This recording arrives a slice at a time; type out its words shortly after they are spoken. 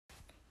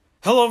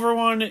Hello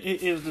everyone,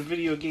 it is the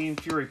Video Game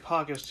Fury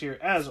Podcast here,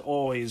 as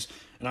always,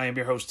 and I am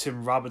your host,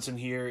 Tim Robinson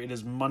here. It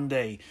is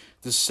Monday,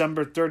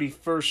 December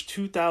 31st,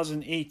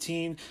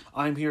 2018.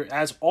 I'm here,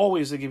 as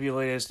always, to give you the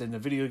latest in the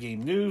video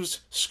game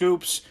news,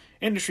 scoops,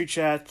 industry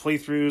chat,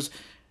 playthroughs,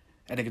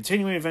 and the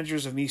continuing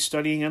adventures of me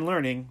studying and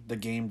learning the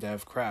game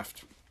dev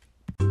craft.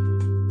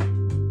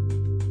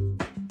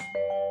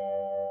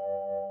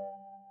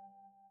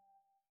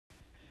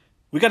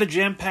 We got a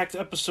jam-packed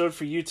episode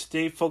for you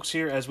today, folks,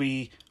 here as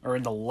we are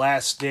in the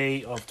last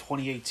day of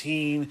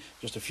 2018.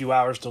 Just a few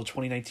hours till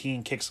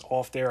 2019 kicks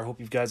off there. I hope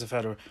you guys have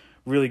had a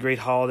really great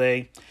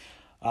holiday.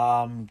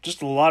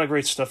 Just a lot of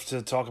great stuff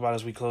to talk about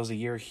as we close the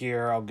year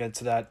here. I'll get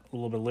to that a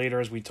little bit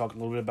later as we talk a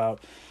little bit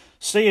about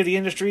state of the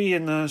industry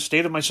and the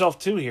state of myself,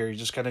 too, here.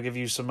 Just kind of give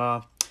you some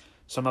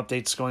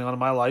updates going on in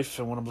my life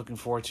and what I'm looking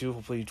forward to,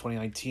 hopefully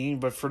 2019.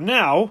 But for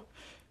now,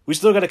 we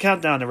still got a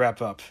countdown to wrap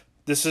up.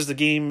 This is the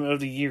Game of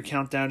the Year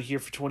countdown here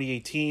for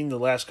 2018. The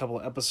last couple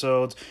of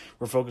episodes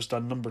were focused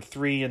on number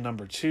 3 and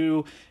number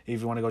 2.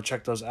 If you want to go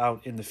check those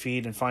out in the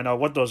feed and find out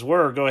what those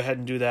were, go ahead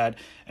and do that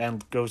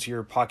and go to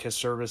your podcast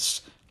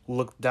service,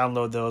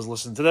 download those,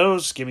 listen to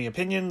those, give me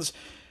opinions,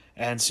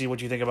 and see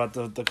what you think about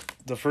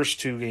the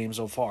first 2 games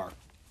so far.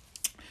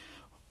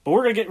 But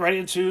we're going to get right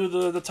into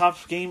the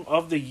top game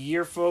of the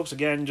year, folks.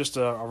 Again, just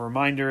a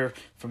reminder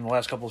from the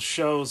last couple of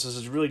shows, this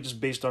is really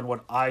just based on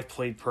what I've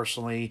played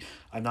personally.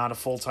 I'm not a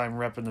full-time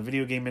rep in the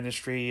video game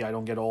industry. I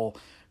don't get all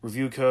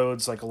review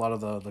codes like a lot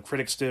of the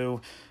critics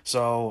do.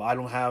 So I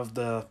don't have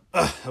the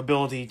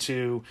ability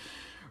to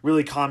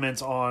really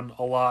comment on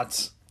a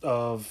lot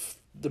of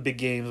the big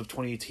games of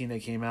 2018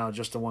 that came out,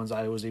 just the ones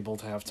I was able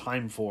to have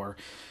time for.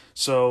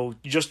 So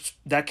just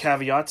that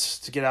caveat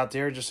to get out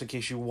there, just in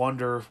case you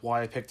wonder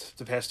why I picked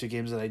the past 2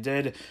 games that I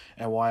did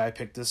and why I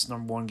picked this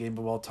number 1 game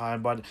of all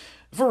time. But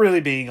if we're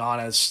really being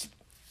honest,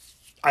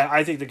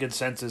 I think the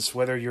consensus,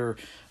 whether you're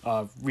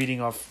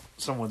reading off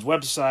someone's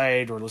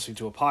website or listening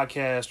to a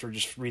podcast or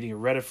just reading a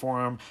Reddit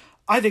forum,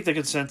 I think the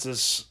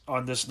consensus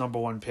on this number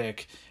 1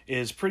 pick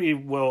is pretty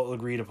well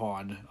agreed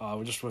upon,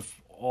 just with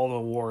all the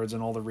awards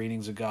and all the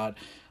ratings it got.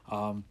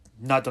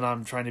 Not that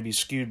I'm trying to be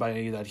skewed by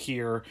any of that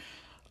here.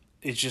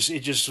 It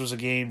just was a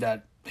game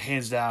that,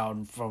 hands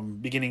down, from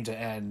beginning to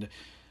end,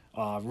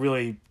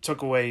 really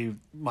took away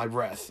my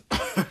breath,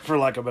 for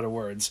lack of better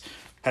words.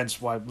 Hence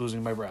why I'm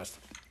losing my breath.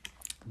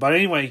 But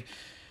anyway,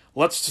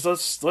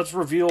 let's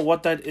reveal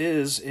what that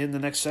is in the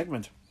next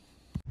segment.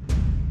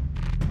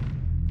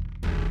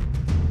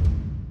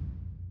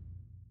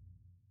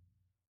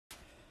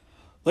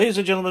 Ladies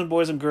and gentlemen,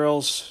 boys and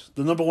girls,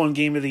 the number 1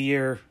 game of the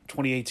year,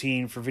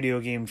 2018, for Video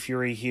Game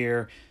Fury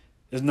here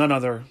is none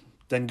other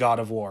than God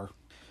of War.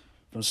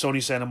 From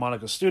Sony Santa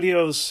Monica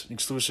Studios,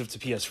 exclusive to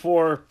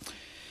PS4.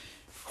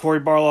 Cory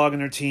Barlog and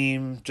their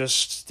team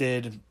just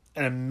did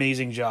an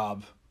amazing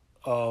job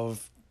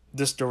of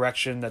this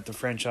direction that the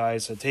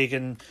franchise had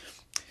taken.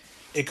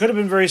 It could have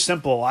been very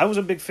simple. I was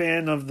a big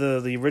fan of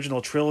the original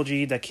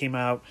trilogy that came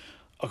out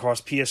across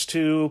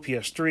PS2,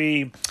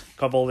 PS3, a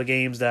couple of the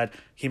games that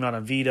came out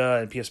on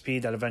Vita and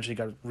PSP that eventually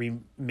got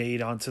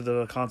remade onto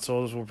the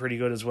consoles were pretty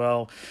good as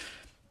well.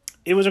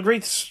 It was a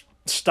great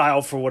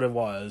style for what it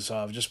was,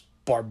 just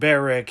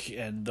barbaric,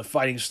 and the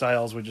fighting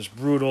styles were just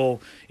brutal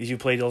as you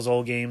played those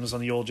old games on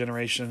the old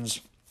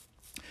generations.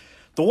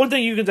 The one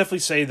thing you can definitely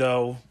say,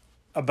 though,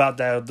 about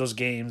those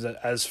games, that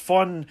as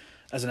fun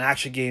as an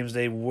action games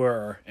they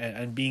were,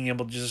 and being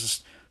able to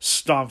just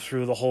stomp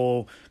through the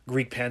whole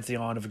Greek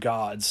pantheon of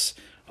gods,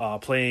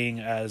 playing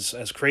as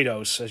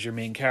Kratos, as your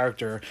main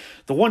character,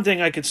 the one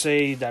thing I could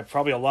say that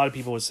probably a lot of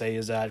people would say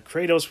is that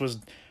Kratos was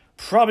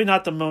probably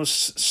not the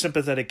most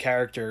sympathetic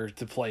character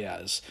to play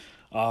as.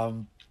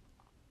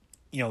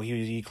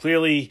 He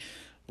clearly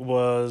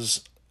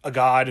was a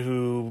god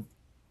who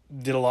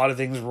did a lot of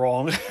things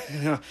wrong,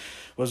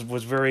 was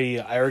very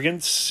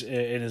arrogant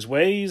in his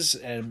ways,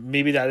 and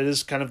maybe that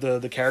is kind of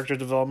the character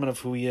development of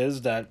who he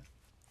is, that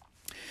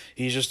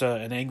he's just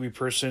an angry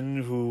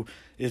person who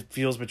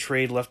feels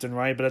betrayed left and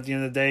right, but at the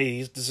end of the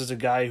day, this is a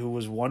guy who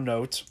was one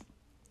note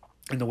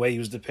in the way he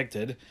was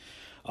depicted,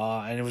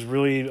 and it was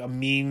really a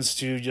means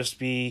to just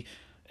be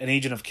an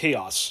agent of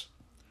chaos,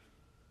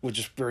 which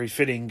is very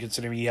fitting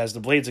considering he has the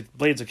blades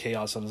of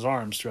chaos on his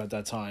arms throughout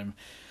that time.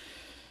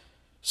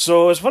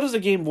 So as far as the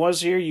game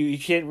was here, you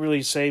can't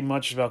really say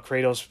much about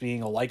Kratos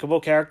being a likable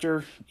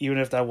character, even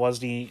if that was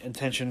the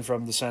intention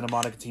from the Santa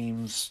Monica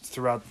teams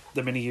throughout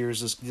the many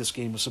years this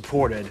game was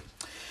supported.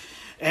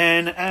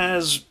 And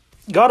as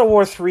God of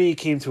War 3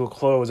 came to a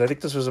close, I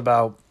think this was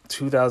about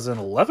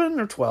 2011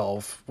 or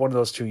 12, one of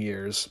those 2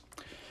 years.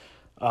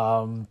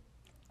 It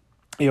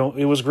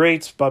was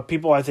great, but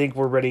people, I think,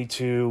 were ready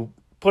to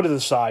put it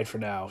aside for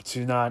now,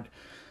 to not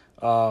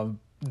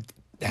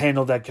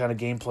handle that kind of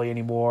gameplay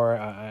anymore.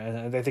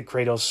 And I think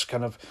Kratos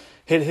kind of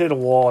hit a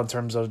wall in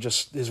terms of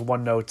just his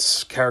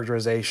one-note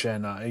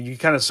characterization. You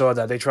kind of saw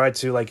that. They tried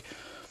to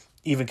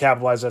even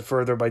capitalize that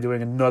further by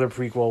doing another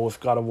prequel with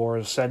God of War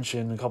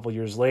Ascension a couple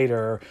years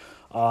later,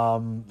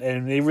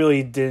 And they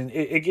really didn't.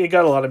 It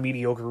got a lot of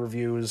mediocre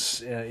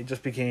reviews. It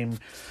just became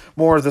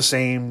more of the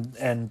same,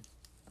 and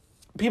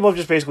people have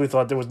just basically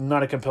thought there was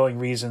not a compelling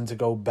reason to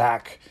go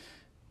back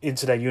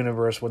into that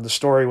universe when the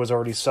story was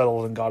already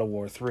settled in God of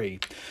War 3.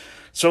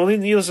 So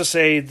needless to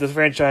say, the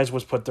franchise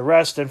was put to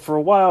rest, and for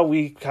a while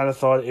we kind of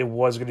thought it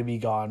was going to be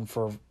gone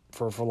for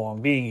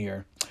long being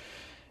here.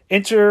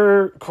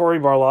 Enter Cory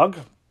Barlog.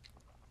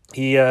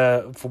 He,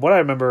 from what I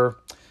remember,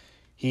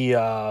 he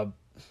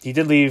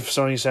did leave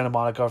Sony Santa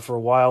Monica for a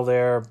while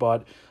there,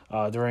 but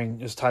during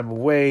his time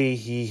away,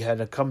 he had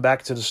to come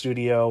back to the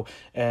studio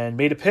and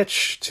made a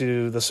pitch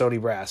to the Sony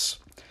brass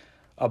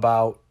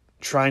about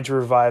trying to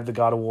revive the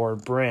God of War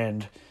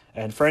brand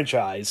and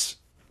franchise,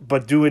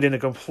 but do it in a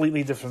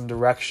completely different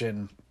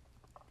direction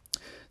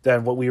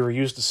than what we were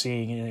used to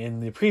seeing in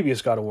the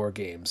previous God of War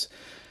games.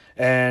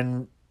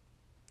 And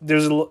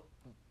there's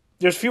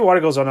a few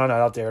articles on that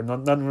out there.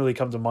 None really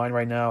come to mind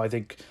right now. I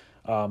think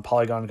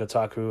Polygon and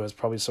Kotaku has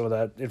probably some of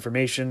that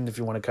information if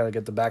you want to kind of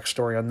get the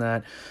backstory on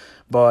that.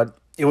 But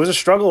it was a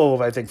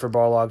struggle, I think, for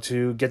Barlog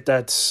to get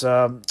that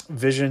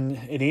vision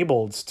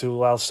enabled to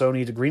allow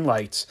Sony to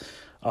greenlight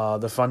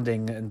the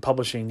funding and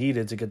publishing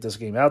needed to get this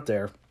game out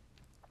there.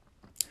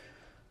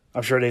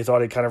 I'm sure they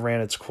thought it kind of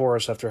ran its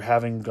course after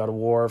having God of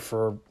War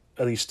for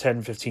at least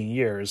 10, 15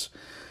 years.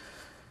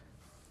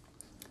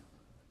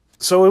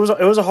 So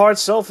it was a hard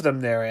sell for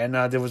them there, and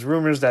there was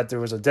rumors that there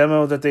was a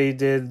demo that they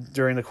did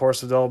during the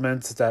course of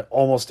development that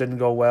almost didn't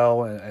go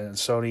well, and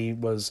Sony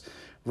was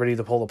ready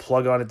to pull the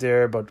plug on it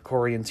there, but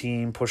Cory and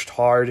team pushed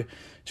hard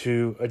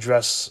to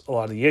address a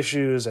lot of the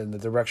issues and the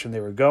direction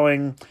they were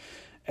going,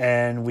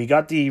 and we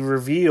got the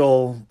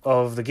reveal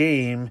of the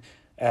game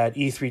at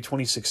E3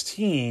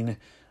 2016,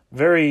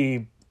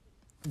 very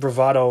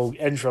bravado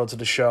intro to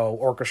the show,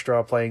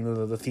 orchestra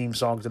playing the theme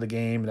song to the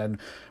game, and then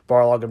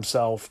Barlog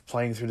himself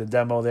playing through the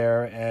demo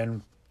there,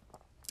 and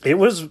it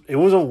was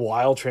a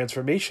wild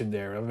transformation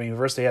there. I mean,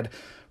 first they had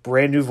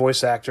brand new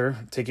voice actor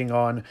taking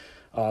on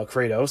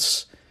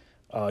Kratos.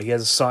 He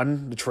has a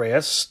son,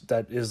 Atreus,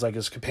 that is like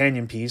his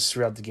companion piece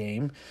throughout the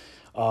game.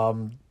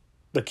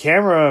 The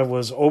camera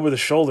was over the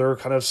shoulder,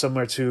 kind of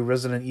similar to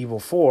Resident Evil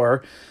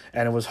 4,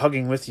 and it was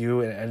hugging with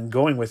you and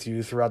going with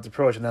you throughout the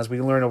approach. And as we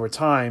learn over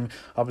time,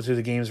 up until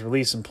the game's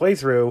release and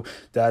playthrough,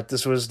 that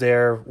this was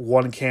their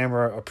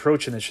one-camera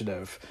approach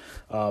initiative.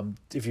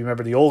 If you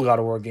remember the old God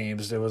of War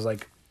games, there was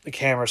like the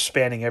camera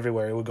spanning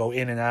everywhere. It would go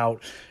in and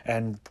out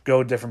and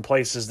go different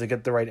places to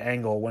get the right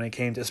angle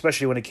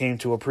especially when it came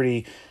to a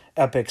pretty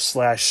epic /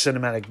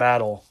 cinematic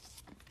battle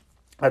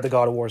that the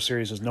God of War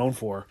series is known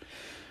for.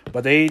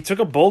 But they took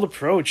a bold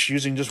approach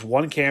using just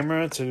one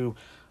camera to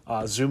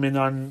zoom in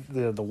on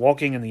the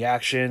walking and the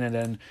action, and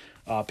then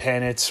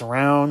pan it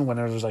around when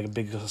there was like a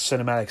big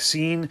cinematic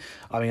scene.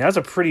 I mean, that's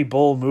a pretty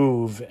bold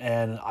move,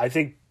 and I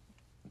think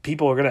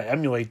people are going to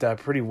emulate that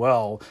pretty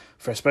well,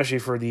 especially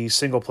for the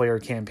single-player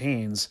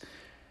campaigns.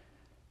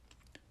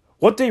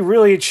 What they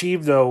really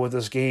achieved, though, with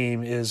this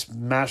game is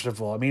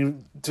masterful. I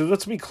mean,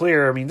 let's be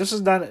clear, I mean, this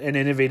is not an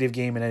innovative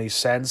game in any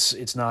sense.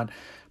 It's not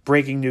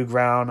breaking new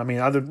ground. I mean,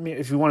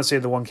 if you want to say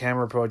the one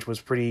camera approach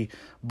was pretty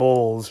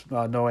bold,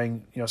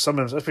 knowing,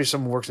 especially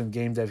someone who works in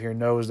game dev here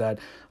knows that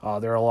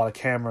there are a lot of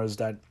cameras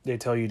that they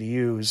tell you to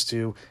use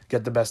to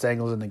get the best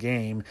angles in the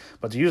game.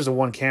 But to use the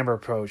one camera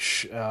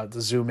approach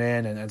to zoom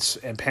in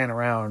and pan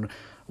around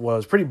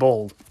was pretty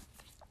bold,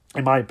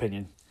 in my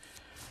opinion.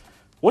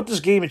 What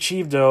this game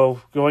achieved,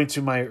 though, going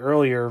to my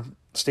earlier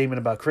statement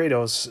about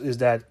Kratos, is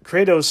that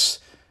Kratos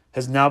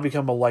has now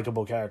become a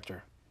likable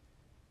character.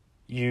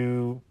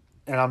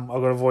 And I'm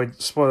going to avoid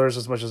spoilers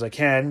as much as I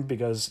can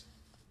because,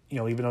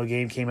 even though the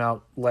game came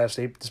out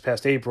this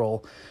past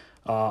April,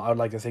 I would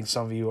like to think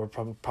some of you are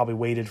probably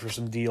waited for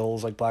some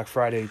deals like Black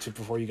Friday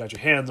before you got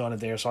your hands on it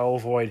there, so I'll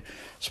avoid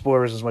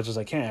spoilers as much as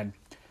I can.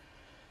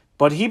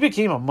 But he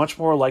became a much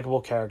more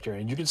likable character,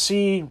 and you can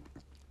see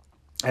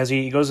as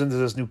he goes into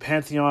this new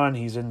pantheon,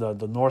 he's in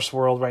the Norse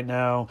world right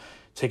now,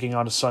 taking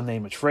on a son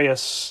named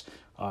Atreus.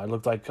 It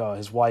looked like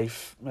his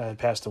wife had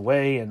passed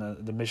away,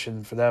 and the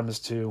mission for them is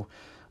to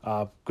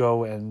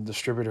go and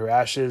distribute her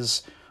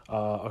ashes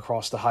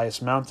across the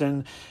highest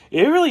mountain.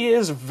 It really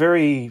is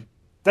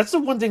that's the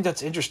one thing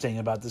that's interesting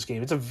about this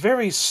game. It's a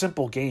very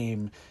simple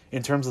game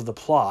in terms of the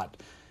plot.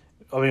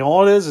 I mean,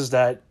 all it is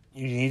that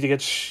you need to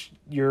get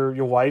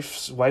your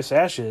wife's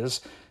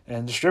ashes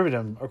and distribute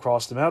them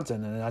across the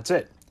mountain, and that's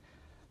it.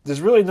 There's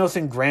really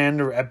nothing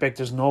grand or epic.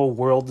 There's no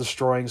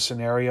world-destroying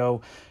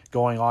scenario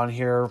going on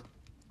here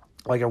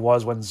like it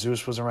was when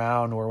Zeus was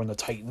around or when the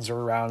Titans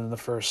were around in the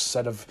first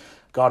set of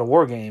God of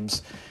War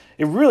games.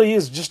 It really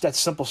is just that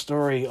simple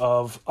story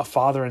of a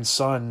father and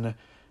son,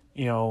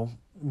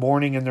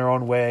 mourning in their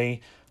own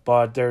way,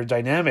 but their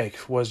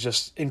dynamic was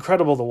just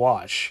incredible to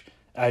watch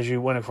as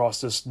you went across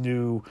this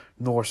new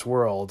Norse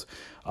world.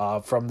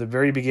 From the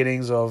very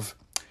beginnings of,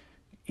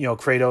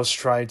 Kratos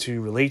trying to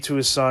relate to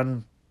his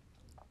son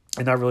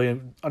and not really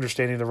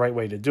understanding the right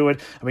way to do it.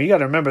 I mean, you got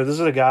to remember, this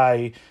is a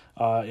guy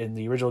in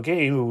the original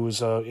game who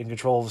was in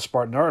control of the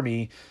Spartan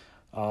army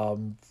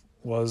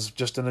was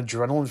just an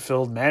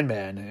adrenaline-filled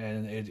madman,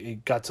 and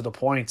it got to the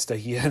point that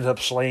he ended up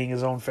slaying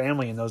his own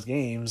family in those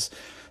games.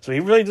 So he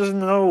really doesn't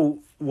know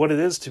what it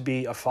is to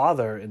be a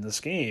father in this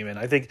game, and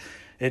I think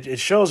it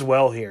shows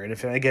well here. And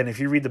if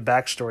you read the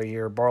backstory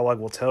here, Barlog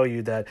will tell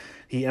you that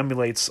he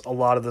emulates a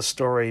lot of the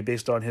story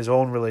based on his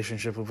own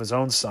relationship with his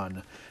own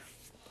son,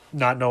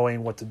 not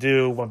knowing what to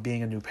do,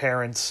 being a new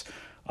parent,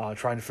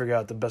 trying to figure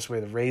out the best way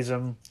to raise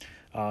him.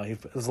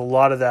 There's a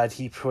lot of that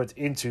he put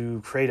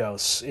into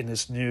Kratos in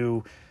this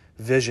new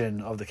vision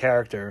of the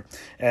character,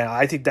 and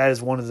I think that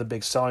is one of the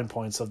big selling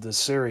points of this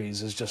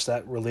series, is just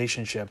that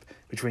relationship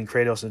between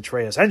Kratos and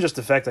Atreus, and just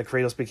the fact that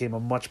Kratos became a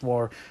much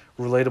more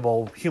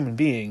relatable human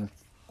being,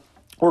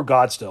 or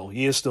god. Still,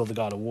 he is still the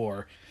god of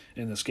war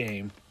in this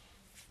game,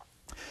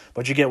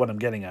 but you get what I'm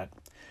getting at.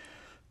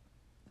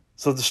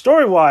 So the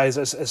story-wise,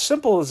 as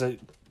simple as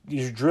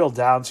you drill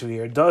down to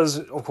here, it does,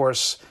 of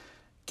course,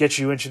 get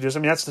you introduced. I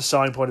mean, that's the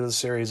selling point of the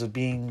series, of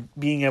being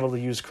able to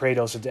use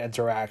Kratos and to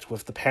interact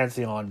with the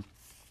pantheon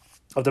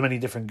of the many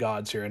different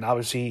gods here. And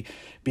obviously,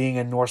 being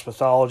in Norse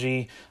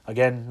mythology,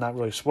 again, not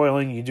really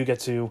spoiling, you do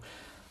get to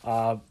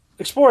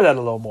explore that a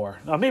little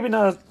more. Maybe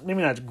not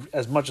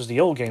as much as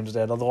the old games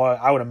did, although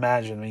I would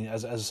imagine, I mean,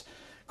 as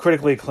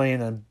critically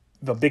acclaimed and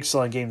the big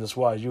selling game this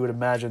was, you would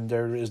imagine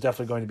there is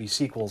definitely going to be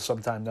sequels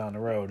sometime down the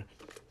road.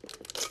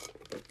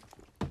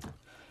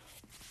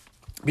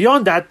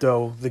 Beyond that,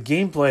 though, the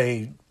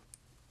gameplay,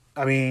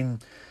 I mean,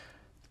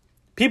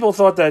 people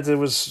thought that there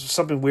was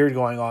something weird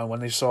going on when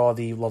they saw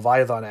the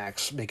Leviathan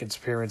axe make its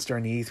appearance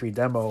during the E3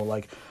 demo.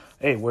 Like,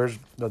 hey, where's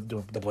the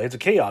Blades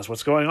of Chaos?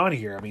 What's going on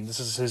here? I mean, this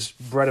is his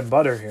bread and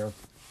butter here.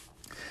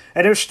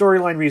 And there's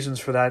storyline reasons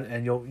for that,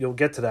 and you'll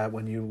get to that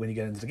when you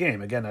get into the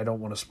game. Again, I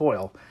don't want to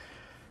spoil.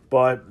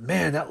 But,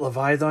 man, that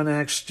Leviathan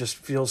axe just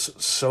feels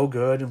so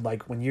good. And,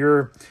 like, when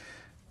you're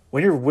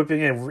whipping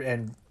it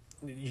and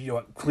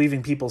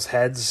cleaving people's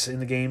heads in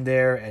the game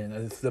there,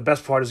 and the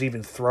best part is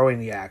even throwing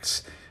the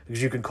axe,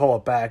 because you can call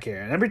it back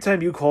here. And every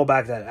time you call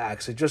back that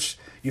axe,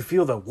 you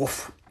feel the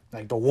woof,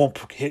 like the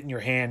whoomp hitting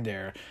your hand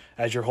there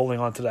as you're holding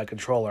onto that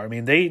controller. I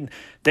mean,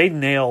 they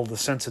nailed the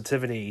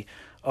sensitivity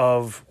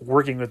of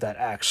working with that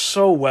axe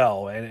so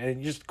well,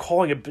 and just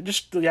calling it,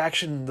 just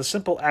the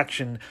simple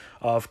action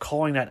of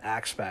calling that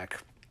axe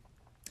back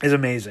is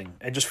amazing.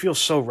 It just feels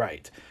so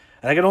right.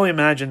 And I can only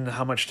imagine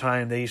how much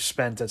time they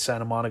spent at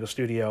Santa Monica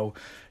Studio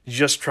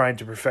just trying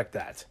to perfect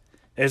that.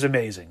 It's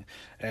amazing.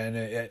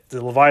 And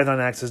the Leviathan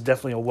axe is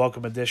definitely a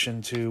welcome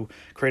addition to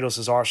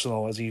Kratos'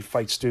 arsenal as he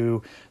fights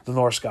through the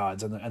Norse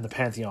gods and the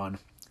Pantheon.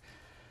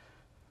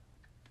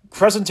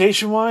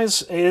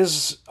 Presentation-wise, it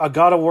is a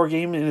God of War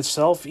game in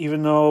itself,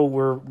 even though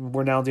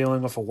we're now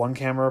dealing with a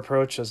one-camera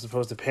approach as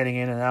opposed to panning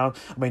in and out.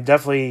 I mean,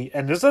 there's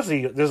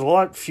a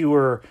lot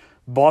fewer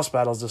boss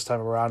battles this time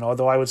around,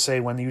 although I would say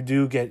when you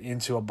do get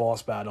into a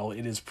boss battle,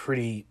 it is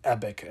pretty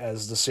epic,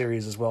 as the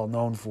series is well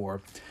known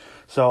for.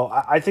 So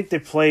I think they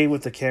play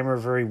with the camera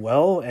very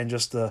well, and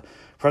just the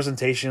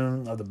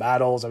presentation of the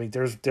battles. I mean,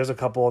 there's a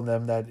couple of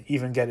them that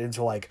even get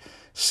into like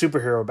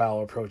superhero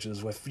battle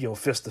approaches with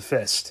fist to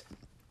fist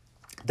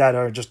that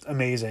are just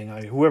amazing. I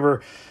mean,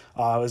 whoever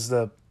is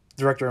the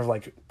director of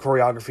like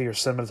choreography or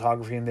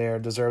cinematography in there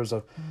deserves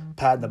a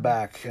pat in the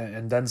back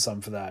and then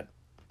some for that.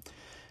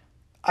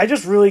 I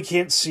just really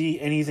can't see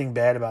anything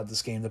bad about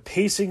this game. The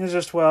pacing is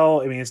just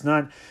well. I mean, it's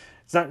not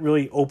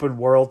really open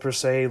world per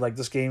se. Like,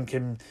 this game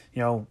can,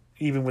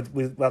 even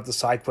without the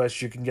side quests,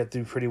 you can get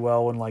through pretty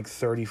well in like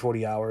 30,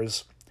 40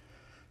 hours.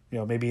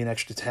 Maybe an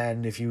extra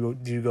 10 if you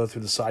do go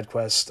through the side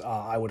quest.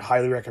 I would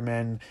highly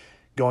recommend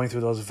going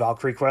through those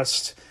Valkyrie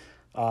quests.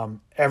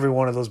 Every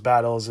one of those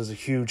battles is a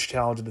huge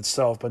challenge in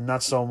itself, but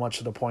not so much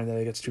to the point that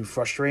it gets too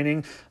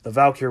frustrating. The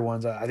Valkyrie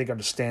ones, I think, are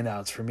the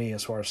standouts for me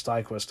as far as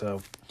side quests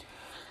go.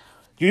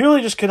 You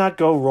really just cannot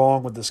go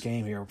wrong with this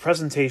game here.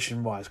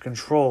 Presentation-wise,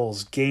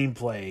 controls,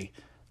 gameplay,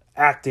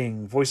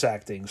 acting, voice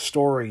acting,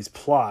 stories,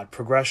 plot,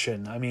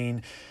 progression. I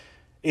mean,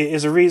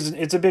 it's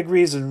a big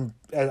reason,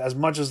 as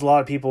much as a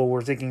lot of people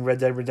were thinking Red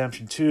Dead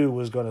Redemption 2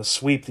 was going to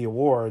sweep the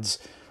awards,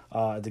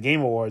 the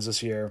Game Awards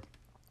this year.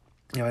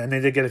 And they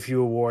did get a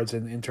few awards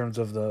in terms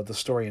of the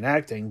story and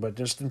acting, but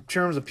just in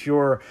terms of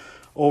pure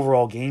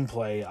overall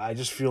gameplay, I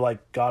just feel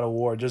like God of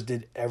War just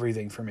did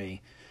everything for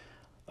me.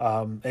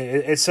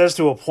 It says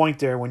to a point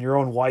there when your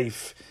own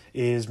wife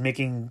is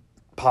making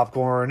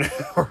popcorn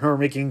or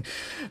making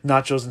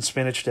nachos and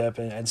spinach dip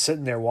and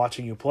sitting there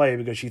watching you play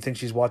because she thinks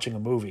she's watching a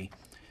movie.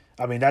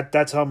 I mean,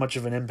 that's how much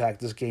of an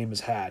impact this game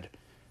has had.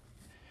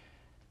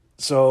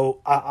 So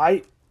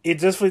it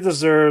definitely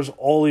deserves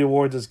all the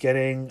awards it's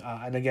getting.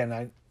 And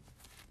again,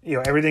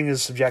 everything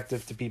is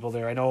subjective to people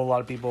there. I know a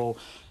lot of people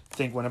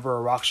think whenever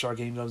a Rockstar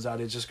game comes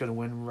out, it's just going to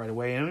win right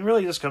away. And it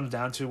really just comes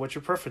down to what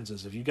your preference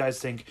is. If you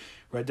guys think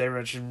Red Dead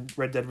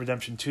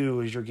Redemption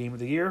 2 is your game of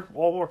the year,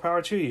 all more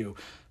power to you.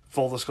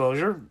 Full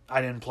disclosure,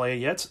 I didn't play it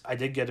yet. I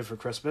did get it for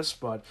Christmas,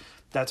 but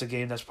that's a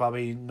game that's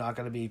probably not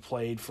going to be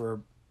played for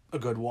a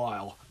good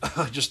while.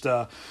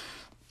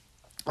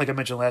 like I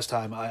mentioned last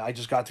time, I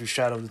just got through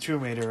Shadow of the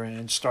Tomb Raider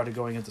and started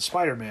going into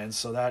Spider-Man,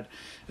 so that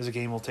is a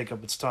game will take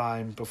up its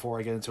time before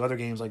I get into other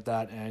games like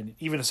that, and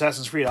even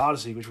Assassin's Creed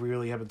Odyssey, which we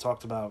really haven't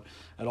talked about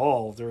at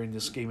all during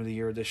this Game of the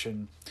Year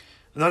edition.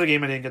 Another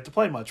game I didn't get to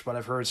play much, but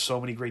I've heard so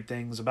many great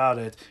things about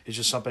it. It's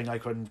just something I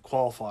couldn't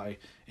qualify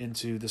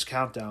into this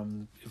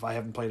countdown if I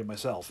haven't played it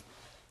myself.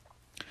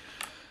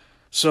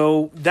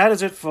 So that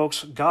is it,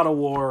 folks. God of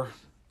War,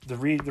 the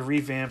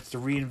revamped, the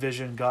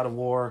re-envisioned God of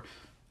War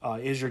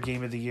is your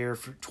game of the year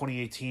for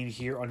 2018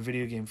 here on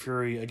Video Game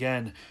Fury.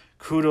 Again,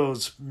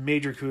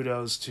 major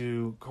kudos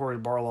to Cory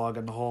Barlog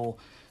and the whole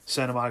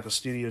Santa Monica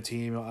studio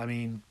team. I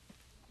mean,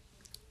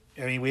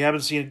 we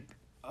haven't seen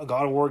a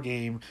God of War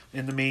game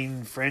in the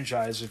main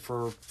franchise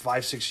for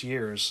 5-6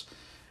 years.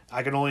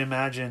 I can only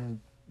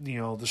imagine,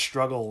 the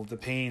struggle, the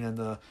pain, and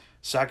the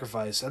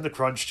sacrifice, and the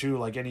crunch too,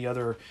 like any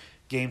other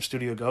game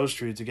studio goes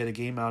through to get a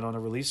game out on a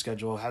release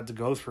schedule, had to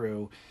go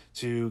through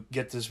to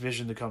get this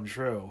vision to come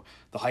true.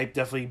 The hype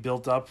definitely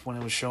built up when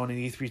it was shown in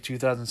E3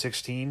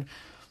 2016.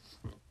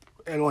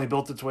 It only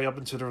built its way up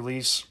into the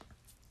release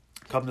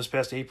come this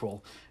past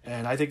April,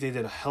 and I think they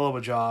did a hell of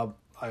a job.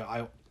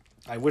 I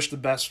wish the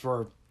best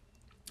for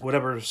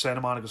whatever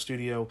Santa Monica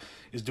studio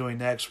is doing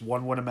next.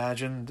 One would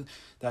imagine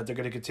that they're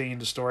going to continue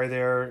the story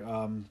there.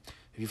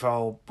 If you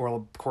follow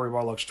Cory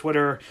Barlog's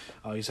Twitter,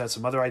 he's had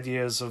some other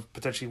ideas of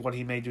potentially what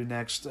he may do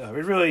next.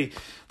 The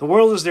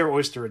world is their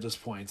oyster at this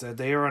point.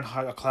 They are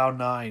on a cloud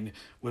nine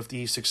with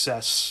the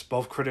success,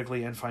 both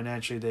critically and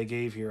financially, they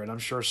gave here. And I'm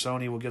sure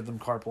Sony will give them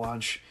carte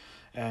blanche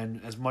and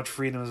as much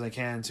freedom as they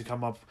can to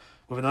come up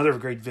with another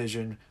great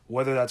vision,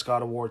 whether that's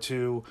God of War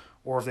 2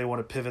 or if they want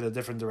to pivot a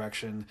different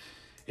direction.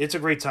 It's a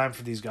great time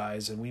for these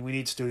guys, and we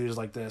need studios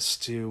like this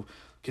to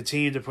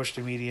continue to push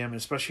the medium,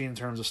 especially in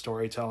terms of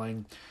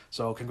storytelling.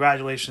 So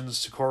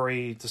congratulations to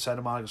Cory, to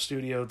Santa Monica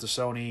Studio, to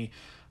Sony,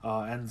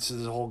 and to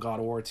the whole God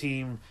of War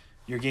team.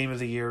 Your Game of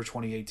the Year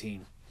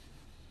 2018.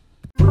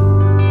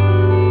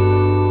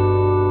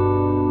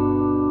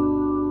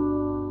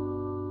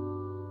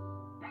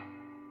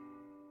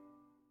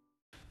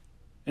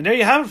 And there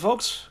you have it,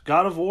 folks.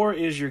 God of War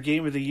is your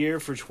Game of the Year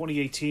for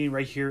 2018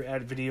 right here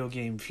at Video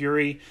Game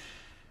Fury.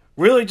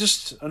 Really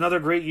just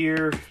another great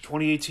year,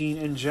 2018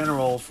 in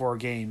general, for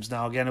games.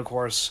 Now, again, of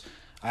course,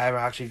 I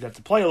haven't actually got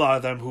to play a lot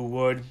of them who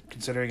would,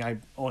 considering I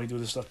only do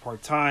this stuff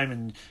part-time,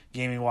 and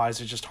gaming-wise,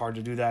 it's just hard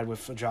to do that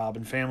with a job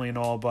and family and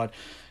all, but,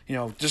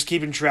 just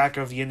keeping track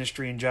of the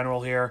industry in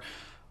general here.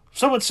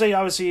 Some would say,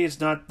 obviously, it's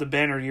not the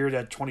banner year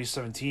that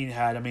 2017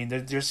 had. I mean,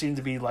 there seemed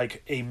to be,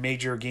 like, a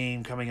major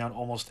game coming out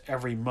almost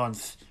every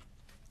month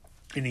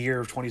in the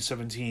year of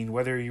 2017,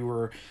 whether you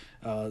were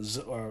a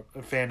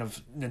fan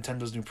of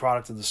Nintendo's new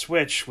product of the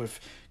Switch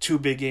with two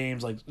big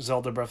games like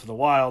Zelda Breath of the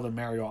Wild and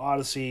Mario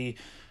Odyssey.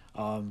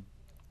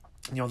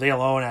 They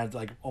alone had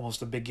like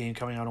almost a big game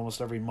coming out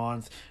almost every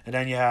month. And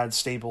then you had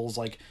staples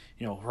like,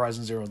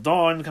 Horizon Zero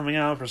Dawn coming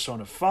out,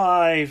 Persona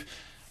 5,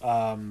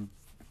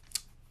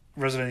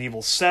 Resident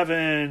Evil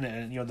 7,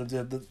 and,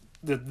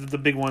 the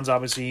big ones,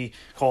 obviously,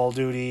 Call of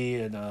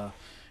Duty, and,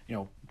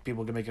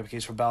 people can make a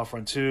case for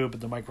Battlefront 2, but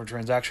the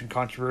microtransaction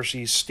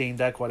controversy stained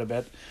that quite a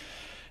bit.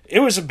 It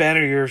was a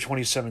banner year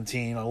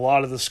 2017, a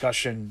lot of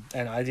discussion,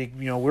 and I think,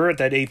 we're at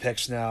that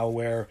apex now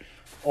where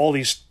all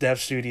these dev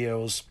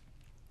studios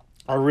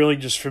are really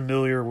just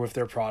familiar with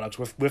their products,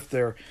 with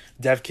their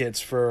dev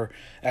kits for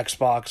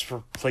Xbox,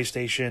 for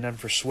PlayStation, and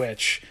for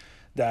Switch,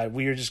 that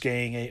we are just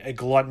getting a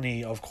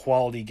gluttony of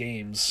quality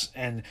games.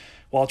 And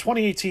while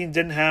 2018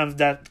 didn't have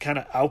that kind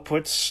of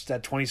outputs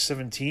that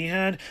 2017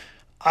 had,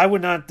 I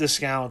would not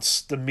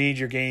discount the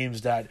major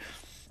games that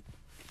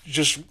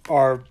just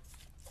are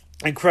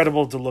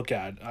incredible to look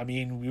at. I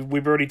mean,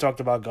 we've already talked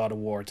about God of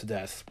War to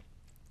death.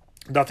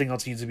 Nothing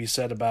else needs to be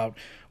said about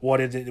what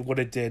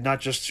it did,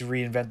 not just to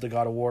reinvent the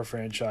God of War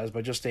franchise,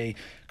 but just a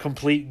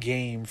complete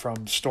game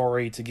from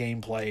story to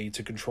gameplay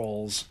to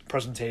controls,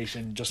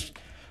 presentation, just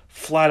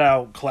flat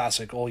out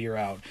classic all year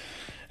out.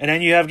 And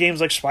then you have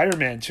games like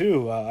Spider-Man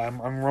too. I'm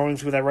rolling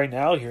through that right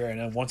now here,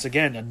 and once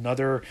again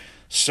another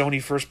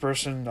Sony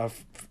first-person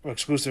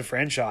exclusive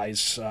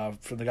franchise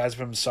from the guys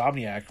from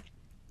Insomniac.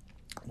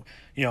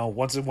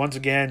 Once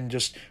again,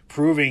 just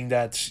proving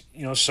that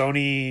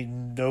Sony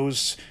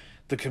knows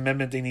the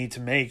commitment they need to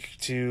make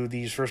to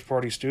these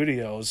first-party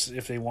studios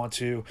if they want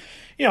to,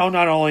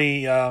 not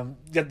only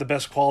get the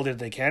best quality that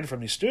they can from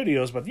these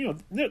studios, but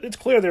it's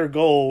clear their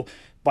goal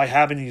by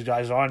having these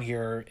guys on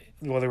here,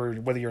 whether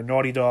you're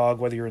Naughty Dog,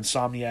 whether you're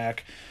Insomniac,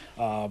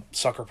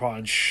 Sucker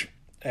Punch,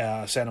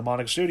 Santa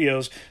Monica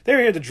Studios, they're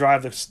here to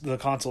drive the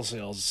console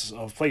sales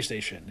of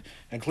PlayStation.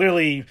 And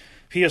clearly,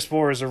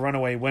 PS4 is a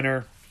runaway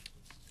winner.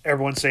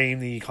 Everyone's saying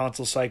the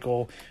console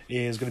cycle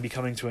is going to be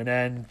coming to an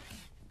end,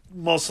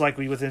 most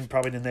likely within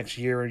probably the next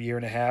year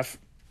and a half.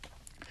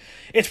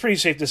 It's pretty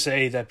safe to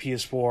say that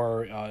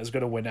PS4 is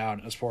going to win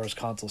out as far as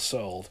consoles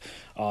sold.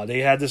 They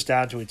had this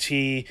down to a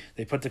T.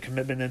 They put the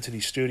commitment into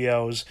these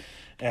studios,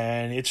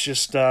 and it's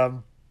just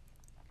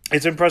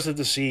it's impressive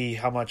to see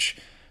how much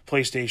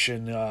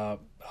PlayStation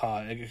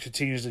it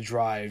continues to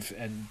drive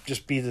and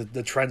just be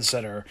the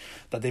trendsetter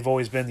that they've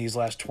always been these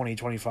last 20,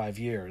 25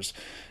 years.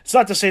 It's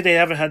not to say they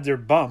haven't had their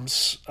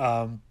bumps.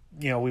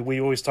 We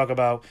always talk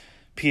about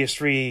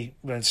PS3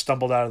 when it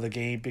stumbled out of the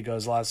gate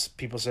because lots of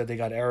people said they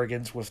got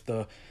arrogant with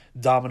the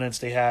dominance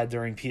they had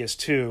during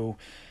PS2,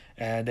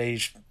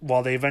 and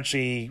while they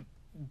eventually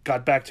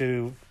got back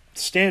to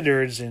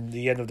standards in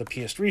the end of the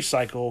PS3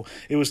 cycle,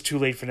 it was too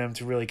late for them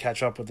to really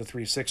catch up with the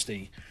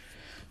 360.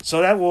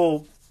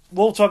 So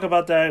we'll talk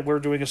about that. We're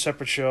doing a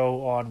separate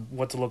show on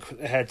what to look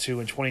ahead to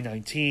in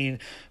 2019,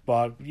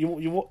 but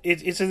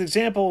it's an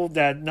example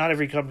that not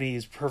every company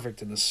is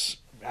perfect in this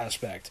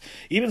aspect.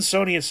 Even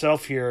Sony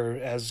itself here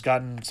has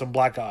gotten some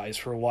black eyes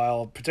for a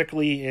while,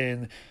 particularly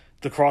in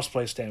the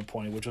crossplay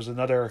standpoint, which was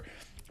another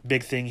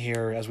big thing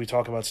here as we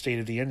talk about state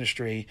of the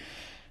industry.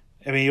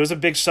 I mean, it was a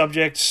big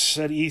subject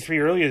at E3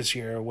 earlier this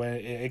year when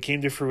it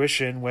came to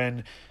fruition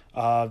when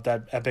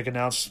that Epic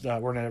announced,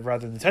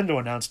 Nintendo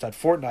announced that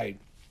Fortnite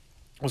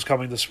was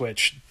coming to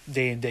Switch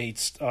day and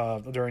dates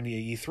during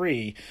the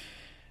E3.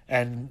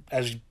 And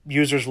as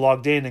users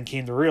logged in and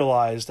came to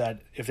realize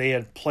that if they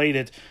had played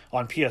it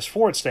on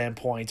PS4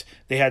 standpoint,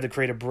 they had to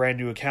create a brand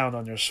new account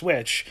on their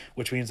Switch,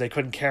 which means they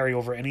couldn't carry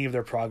over any of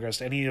their progress,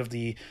 any of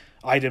the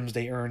items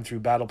they earned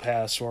through Battle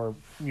Pass or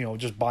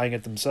just buying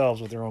it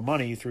themselves with their own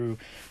money through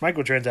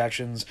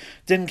microtransactions,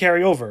 didn't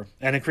carry over.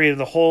 And it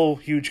created a whole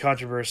huge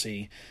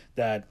controversy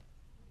that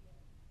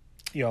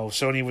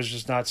Sony was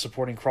just not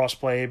supporting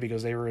crossplay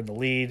because they were in the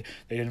lead.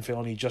 They didn't feel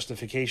any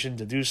justification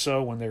to do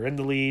so when they're in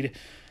the lead.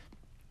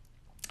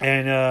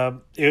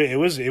 And it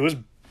was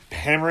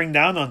hammering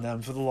down on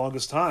them for the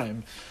longest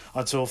time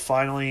until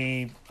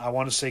finally, I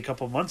want to say a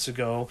couple of months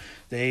ago,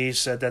 they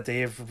said that they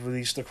have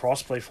released the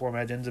crossplay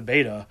format into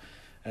beta,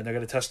 and they're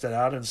going to test it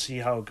out and see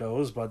how it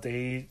goes. But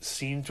they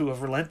seem to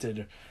have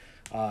relented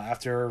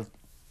after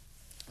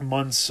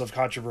months of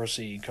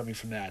controversy coming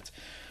from that.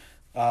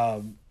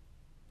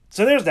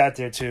 So there's that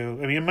there too.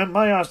 I mean, in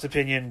my honest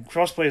opinion,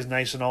 crossplay is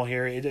nice and all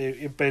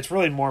here, but it's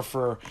really more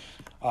for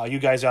you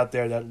guys out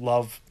there that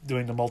love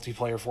doing the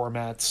multiplayer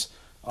formats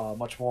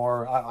much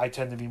more. I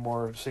tend to be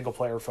more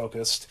single-player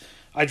focused.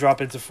 I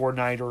drop into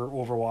Fortnite or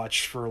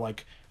Overwatch for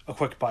like a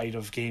quick bite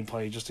of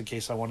gameplay just in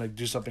case I want to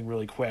do something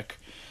really quick.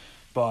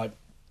 But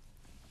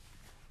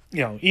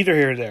either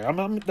here or there. I'm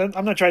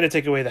not trying to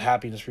take away the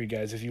happiness for you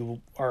guys if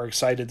you are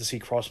excited to see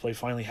crossplay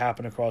finally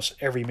happen across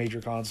every major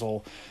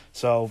console.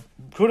 So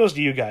kudos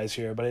to you guys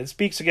here. But it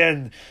speaks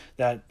again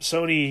that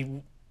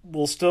Sony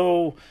will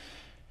still,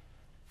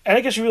 and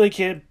I guess you really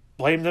can't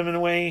blame them in a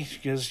way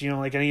because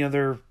like any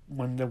other,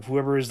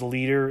 whoever is the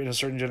leader in a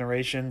certain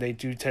generation, they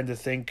do tend to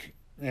think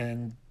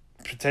and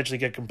potentially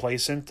get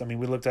complacent. I mean,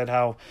 we looked at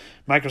how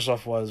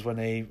Microsoft was when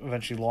they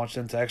eventually launched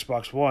into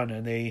Xbox One,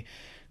 and they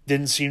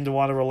didn't seem to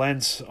want to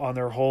relent on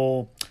their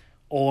whole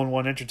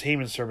all-in-one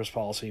entertainment service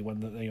policy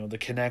when the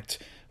Kinect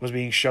was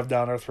being shoved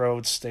down our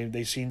throats.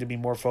 They seemed to be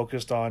more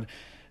focused on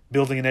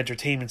building an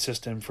entertainment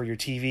system for your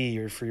TV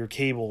or for your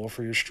cable or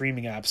for your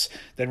streaming apps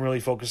than really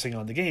focusing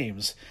on the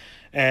games.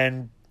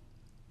 And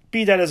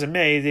be that as it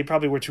may, they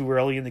probably were too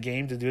early in the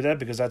game to do that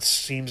because that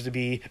seems to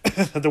be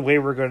the way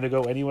we're going to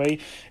go anyway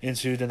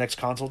into the next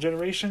console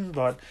generation.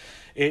 But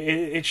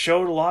it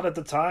showed a lot at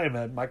the time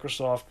that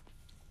Microsoft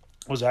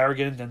was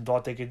arrogant and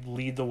thought they could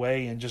lead the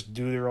way and just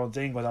do their own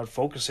thing without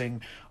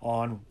focusing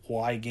on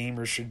why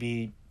gamers should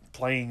be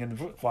playing and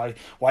why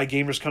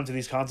gamers come to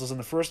these consoles in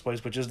the first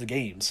place, which is the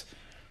games.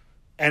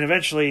 And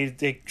eventually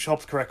they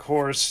helped correct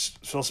course.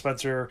 Phil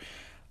Spencer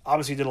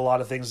obviously did a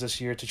lot of things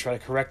this year to try to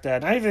correct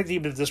that. And I think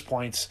even at this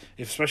point,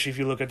 especially if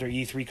you look at their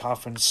E3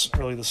 conference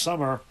early this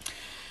summer,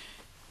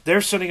 they're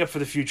setting up for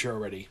the future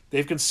already.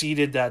 They've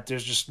conceded that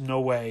there's just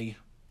no way,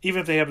 even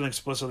if they haven't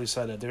explicitly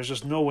said it, there's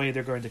just no way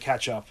they're going to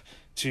catch up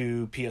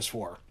to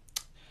PS4.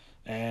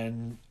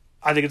 And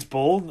I think it's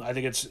bold. I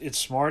think it's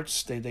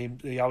smart.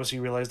 They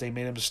obviously realized they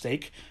made a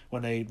mistake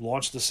when they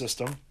launched the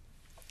system.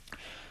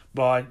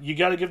 But you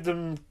got to give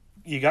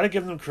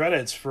them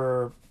credits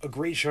for a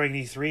great showing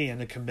E3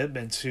 and the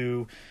commitment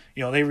to,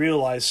 they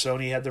realized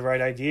Sony had the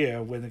right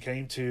idea when it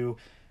came to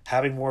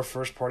having more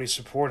first-party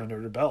support under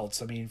their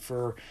belts. I mean,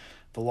 for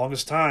the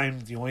longest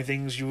time, the only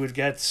things you would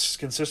get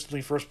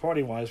consistently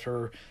first-party-wise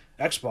for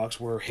Xbox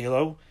were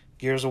Halo,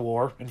 Gears of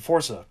War, and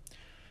Forza.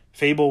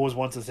 Fable was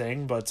once a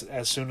thing, but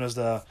as soon as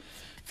the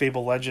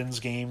Fable Legends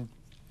game,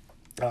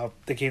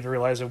 they came to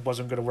realize it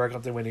wasn't going to work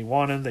out the way they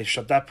wanted. They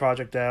shut that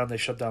project down. They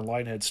shut down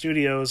Lionhead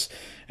Studios,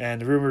 and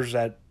the rumors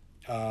that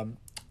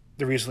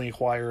the recently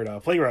acquired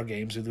Playground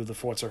Games, who do the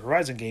Forza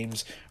Horizon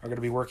games, are going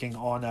to be working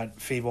on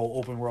that Fable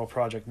open world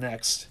project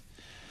next.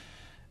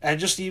 And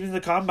just even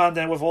the compound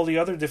that with all the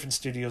other different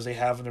studios they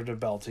have under their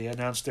belt. They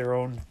announced their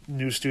own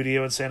new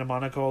studio in Santa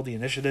Monica called The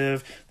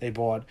Initiative. They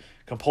bought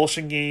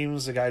Compulsion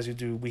Games, the guys who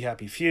do We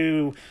Happy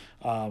Few.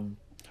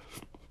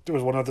 There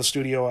was one other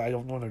studio, I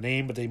don't know their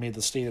name, but they made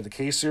the State of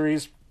Decay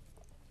series.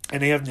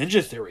 And they have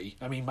Ninja Theory.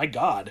 I mean, my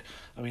God.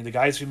 I mean, the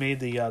guys who made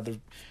the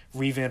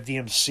revamped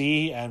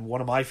DMC and one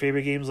of my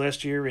favorite games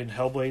last year in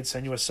Hellblade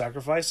Senua's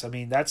Sacrifice. I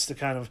mean, that's the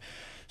kind of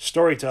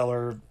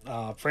storyteller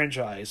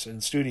franchise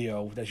and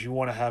studio that you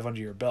want to have under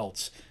your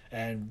belts.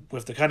 And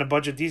with the kind of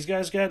budget these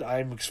guys get,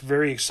 I'm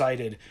very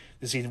excited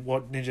to see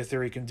what Ninja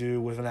Theory can do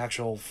with an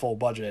actual full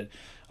budget.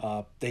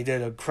 They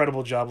did an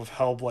incredible job of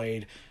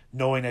Hellblade,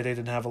 knowing that they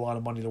didn't have a lot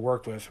of money to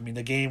work with. I mean,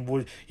 the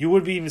game you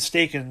would be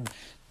mistaken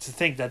to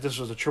think that this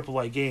was a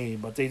AAA game,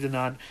 but they did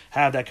not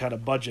have that kind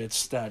of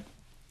budgets that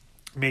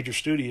major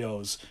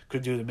studios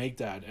could do to make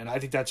that. And I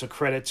think that's a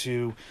credit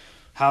to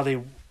how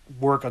they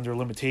work under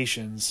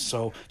limitations.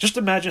 So just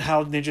imagine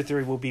how Ninja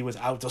Theory will be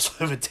without those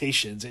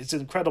limitations. It's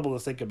incredible to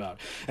think about.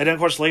 And then, of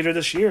course, later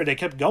this year, they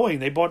kept going.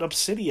 They bought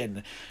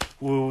Obsidian,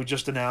 who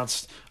just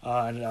announced,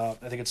 I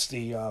think it's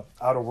the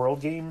Outer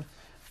World game,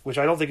 which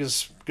I don't think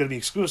is going to be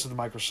exclusive to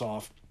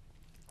Microsoft,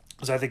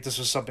 because I think this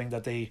was something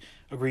that they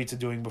agreed to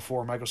doing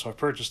before Microsoft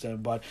purchased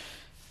them. But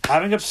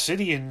having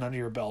Obsidian under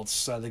your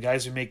belts, the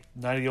guys who make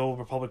Knight of the Old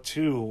Republic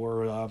 2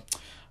 or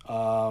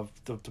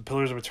the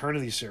Pillars of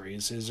Eternity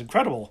series, is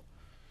incredible.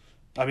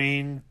 I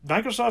mean,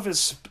 Microsoft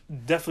is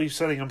definitely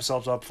setting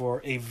themselves up for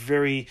a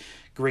very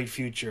great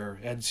future.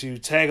 And to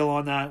tag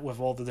along that with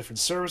all the different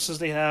services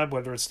they have,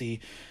 whether it's the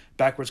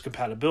backwards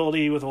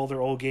compatibility with all their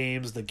old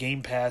games, the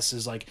Game Pass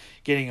is like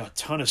getting a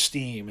ton of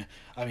steam.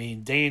 I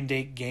mean, day and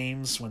date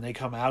games when they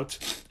come out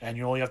and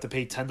you only have to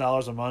pay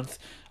 $10 a month.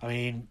 I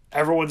mean,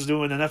 everyone's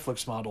doing the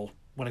Netflix model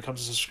when it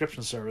comes to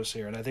subscription service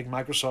here. And I think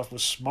Microsoft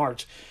was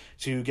smart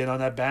to get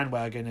on that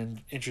bandwagon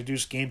and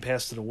introduce Game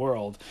Pass to the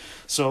world.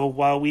 So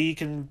while we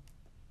can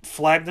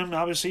flag them,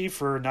 obviously,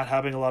 for not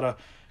having a lot of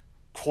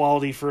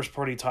quality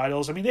first-party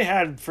titles. I mean, they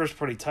had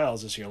first-party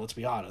titles this year, let's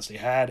be honest. They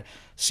had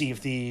Sea of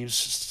Thieves,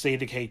 State of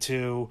Decay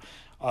 2,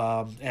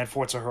 and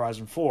Forza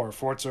Horizon 4.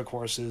 Forza, of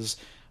course,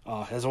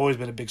 has always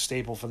been a big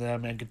staple for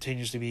them and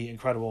continues to be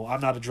incredible. I'm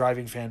not a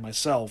driving fan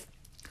myself,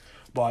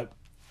 but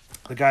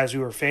the guys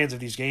who are fans of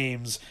these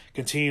games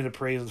continue to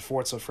praise the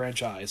Forza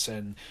franchise,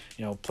 and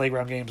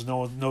Playground Games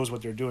knows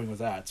what they're doing with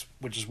that,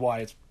 which is why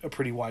it's a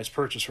pretty wise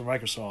purchase for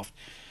Microsoft.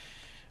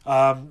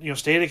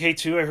 State of Decay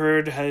 2, I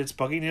heard, had its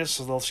bugginess,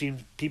 so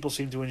people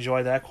seem to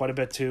enjoy that quite a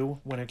bit too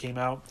when it came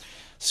out.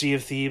 Sea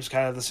of Thieves,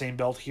 kind of the same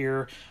belt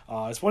here.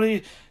 It's one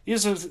of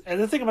these, and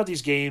the thing about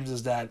these games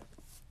is that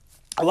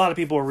a lot of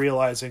people are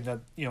realizing that,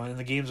 in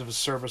the games of a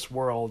service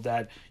world,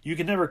 that you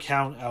can never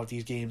count out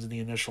these games in the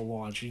initial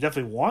launch. You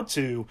definitely want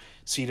to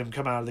see them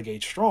come out of the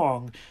gate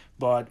strong,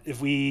 but if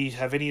we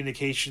have any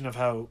indication of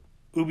how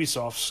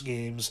Ubisoft's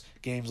games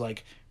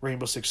like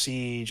Rainbow Six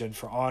Siege and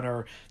For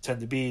Honor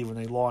tend to be when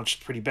they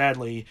launched pretty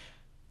badly,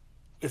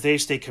 if they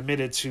stay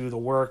committed to the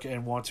work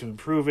and want to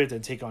improve it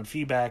and take on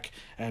feedback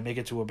and make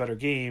it to a better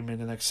game in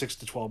the next 6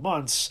 to 12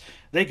 months,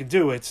 they can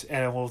do it,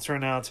 and it will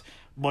turn out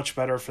much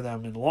better for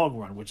them in the long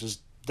run, which is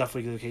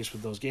definitely the case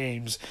with those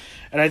games.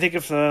 And I think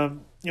if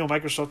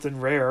Microsoft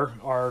and Rare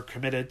are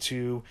committed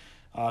to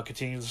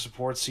continue to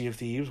support Sea of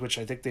Thieves, which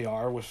I think they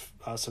are with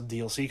some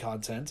DLC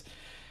content,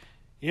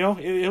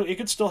 it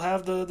could still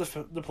have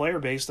the player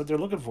base that they're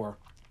looking for.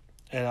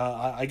 And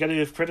I got to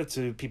give credit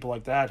to people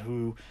like that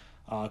who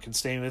can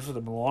stay with them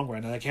in the long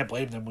run. And I can't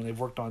blame them when they've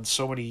worked on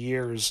so many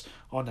years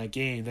on that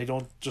game. They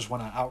don't just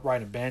want to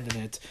outright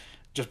abandon it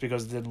just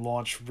because it didn't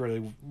launch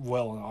really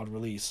well on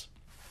release.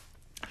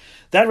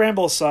 That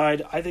ramble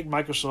aside, I think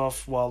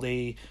Microsoft, while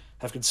they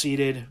have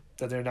conceded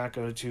that they're not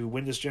going to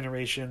win this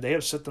generation, they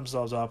have set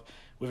themselves up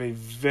with a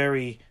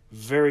very,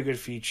 very good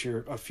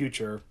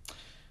future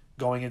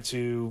going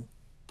into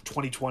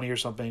 2020 or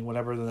something,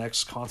 whatever the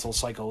next console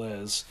cycle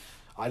is.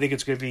 I think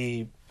they're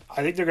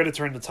going to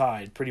turn the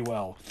tide pretty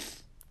well.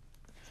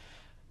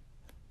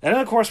 And then,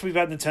 of course, we've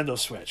got Nintendo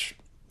Switch.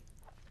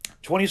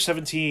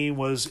 2017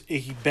 was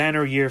a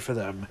banner year for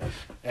them,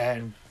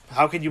 and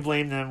how can you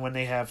blame them when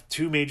they have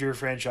two major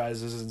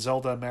franchises in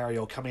Zelda and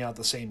Mario coming out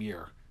the same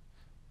year?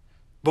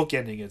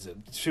 Bookending is it,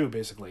 two,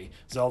 basically.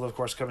 Zelda, of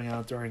course, coming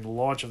out during the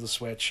launch of the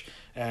Switch,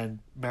 and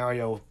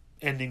Mario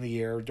ending the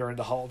year during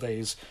the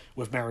holidays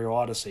with Mario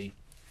Odyssey.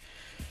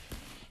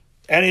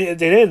 And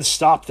they didn't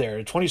stop there.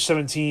 In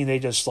 2017, they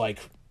just my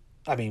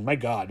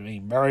God.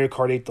 Mario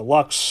Kart 8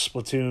 Deluxe,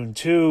 Splatoon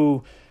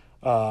 2,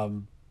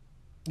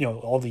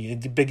 all the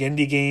big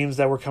indie games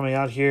that were coming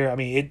out here.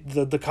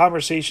 The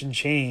conversation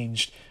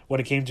changed when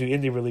it came to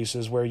indie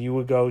releases, where you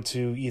would go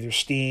to either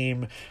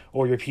Steam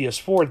or your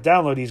PS4 to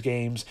download these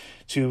games,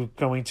 to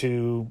going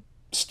to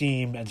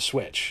Steam and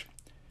Switch.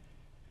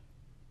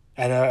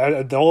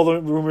 And all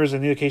the rumors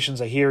and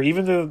indications I hear,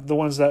 even the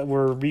ones that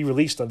were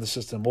re-released on the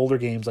system, older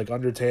games like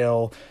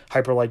Undertale,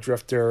 Hyper Light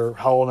Drifter,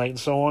 Hollow Knight, and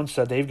so on,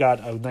 said they've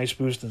got a nice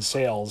boost in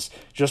sales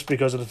just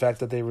because of the fact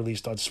that they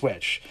released on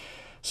Switch.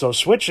 So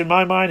Switch, in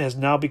my mind, has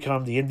now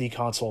become the indie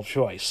console of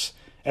choice.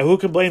 And who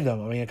can blame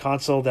them? A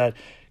console that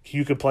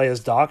you could play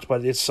as docked,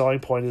 but its selling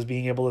point is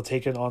being able to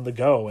take it on the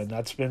go. And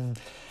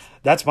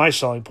that's my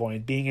selling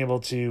point, being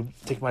able to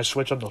take my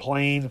Switch on the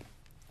plane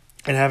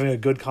and having a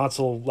good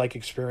console-like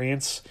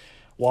experience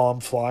while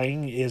I'm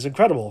flying is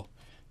incredible.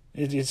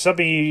 It's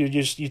something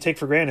you take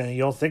for granted and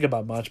you don't think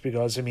about much,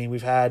 because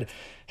we've had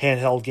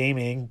handheld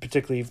gaming,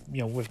 particularly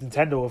with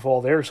Nintendo with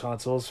all their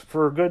consoles,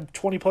 for a good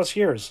 20 plus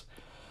years.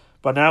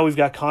 but now we've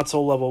got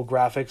console level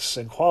graphics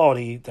and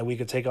quality that we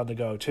could take on the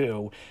go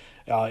too.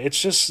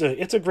 It's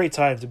a great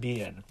time to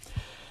be in.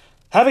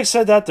 Having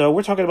said that, though,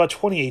 we're talking about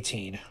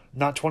 2018,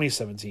 not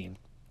 2017.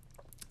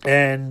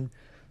 And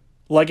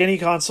like any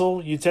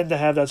console, you tend to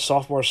have that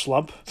sophomore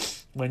slump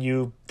when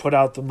you put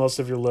out the most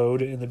of your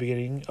load in the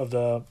beginning of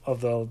the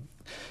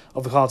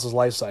console's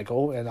life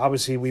cycle. And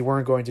obviously, we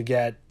weren't going to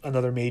get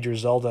another major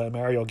Zelda and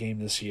Mario game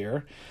this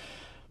year.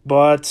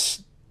 But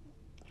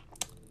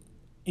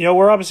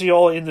we're obviously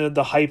all in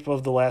the hype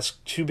of the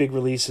last two big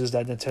releases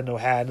that Nintendo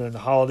had in the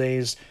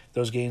holidays.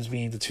 Those games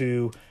being the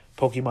two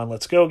Pokemon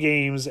Let's Go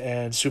games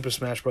and Super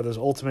Smash Bros.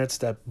 Ultimate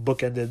that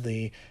bookended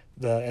the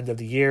end of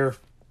the year.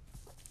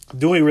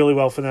 Doing really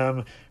well for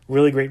them,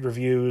 really great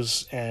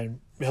reviews,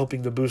 and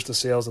helping to boost the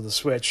sales of the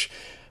Switch.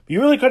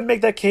 You really couldn't make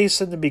that case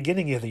in the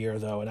beginning of the year,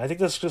 though, and I think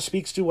this just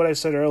speaks to what I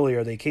said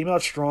earlier. They came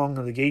out strong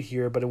on the gate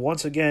here, but it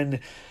once again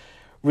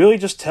really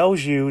just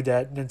tells you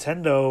that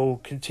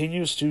Nintendo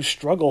continues to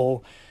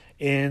struggle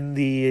in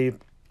the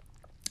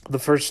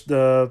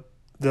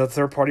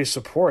third-party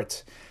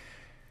support.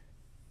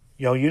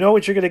 You know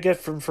what you're going to get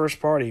from first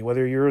party,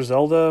 whether you're a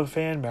Zelda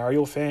fan,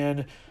 Mario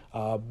fan,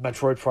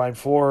 Metroid Prime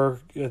 4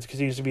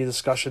 continues to be a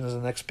discussion as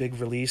the next big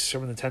release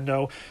from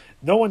Nintendo.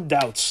 No one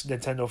doubts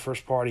Nintendo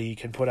first party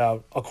can put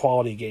out a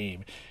quality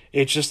game.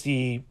 It's just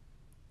the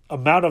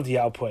amount of the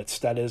outputs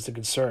that is the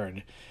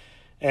concern.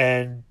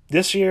 And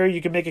this year, you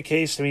can make a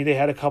case. I mean, they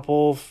had a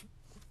couple of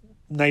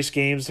nice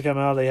games to come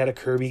out. They had a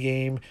Kirby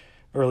game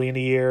early in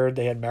the year.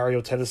 They had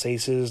Mario Tennis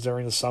Aces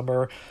during the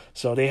summer.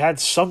 So they had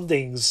some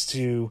things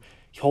to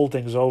hold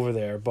things over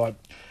there. But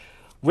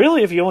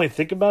really, if you only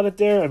think about it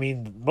there, I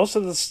mean, most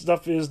of the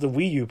stuff is the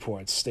Wii U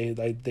ports.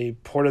 They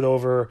ported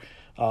over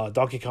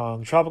Donkey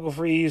Kong Tropical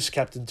Freeze,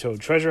 Captain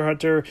Toad Treasure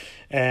Hunter,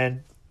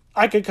 and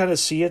I could kind of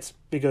see it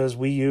because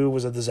Wii U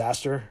was a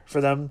disaster for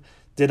them.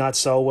 Did not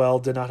sell well,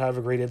 did not have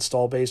a great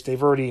install base.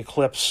 They've already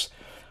eclipsed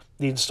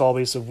the install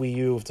base of Wii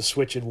U with the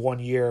Switch in 1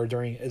 year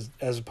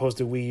as opposed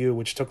to Wii U,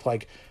 which took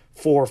like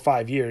 4 or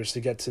 5 years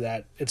to get to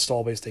that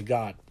install base they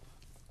got,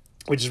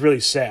 which is really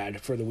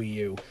sad for the Wii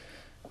U,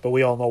 but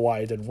we all know why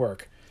it didn't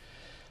work.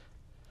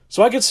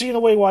 So I could see in a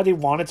way why they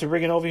wanted to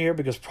bring it over here,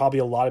 because probably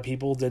a lot of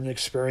people didn't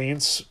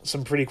experience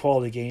some pretty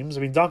quality games.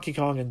 I mean, Donkey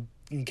Kong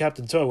and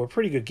Captain Toad were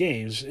pretty good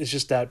games. It's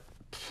just that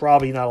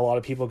probably not a lot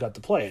of people got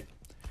to play it.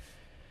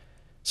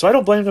 So I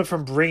don't blame them for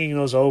bringing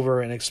those over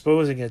and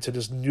exposing it to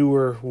this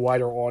newer,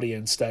 wider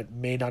audience that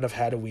may not have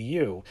had a Wii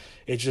U.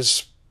 It's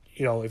just,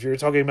 if you're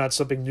talking about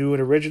something new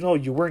and original,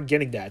 you weren't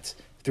getting that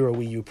through a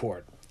Wii U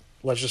port.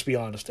 Let's just be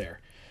honest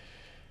there.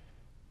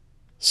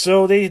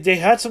 So they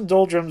had some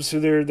doldrums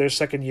through their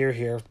second year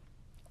here,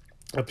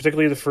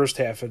 particularly the first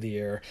half of the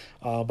year.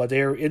 But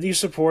their indie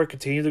support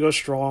continued to go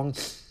strong.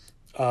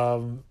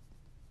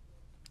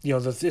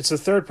 It's the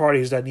third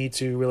parties that need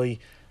to really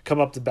come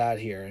up to bat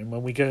here. And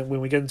when we get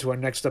into our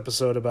next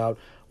episode about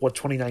what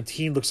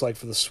 2019 looks like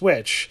for the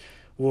Switch,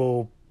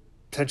 we'll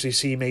potentially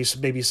see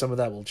maybe some of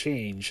that will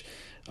change.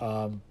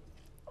 But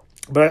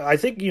I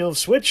think,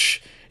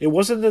 Switch, it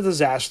wasn't a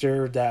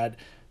disaster that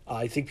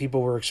I think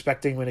people were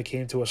expecting when it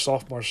came to a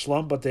sophomore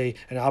slump, but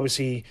and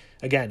obviously,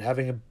 again,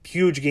 having a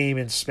huge game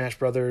in Smash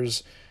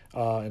Brothers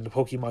and the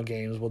Pokemon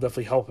games will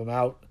definitely help them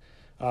out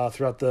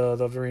throughout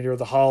the remainder of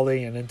the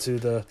holiday and into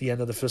the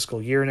end of the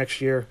fiscal year next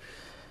year.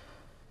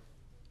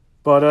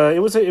 But it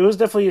was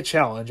definitely a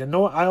challenge, and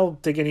I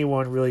don't think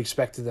anyone really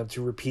expected them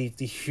to repeat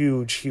the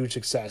huge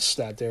success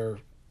that their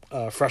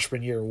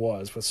freshman year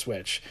was with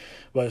Switch.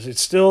 But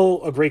it's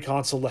still a great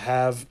console to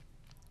have.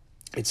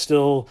 It's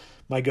still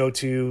my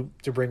go-to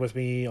to bring with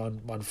me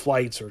on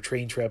flights or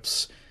train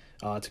trips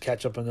to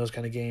catch up on those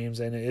kind of games.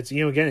 And it's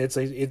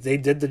they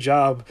did the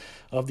job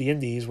of the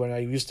indies. When I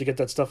used to get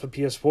that stuff on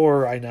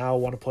PS4, I now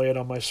want to play it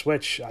on my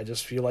Switch. I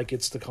just feel like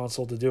it's the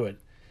console to do it.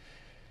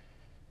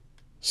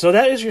 So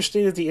that is your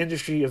state of the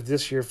industry of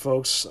this year,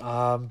 folks.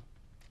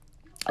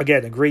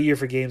 Again, a great year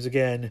for games.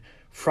 Again,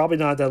 probably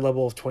not at that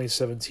level of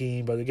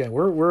 2017, but again,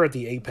 we're at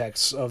the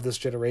apex of this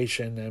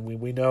generation, and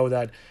we know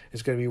that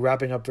it's going to be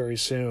wrapping up very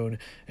soon.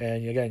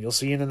 And again, you'll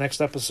see in the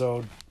next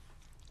episode,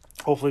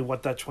 hopefully,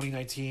 what that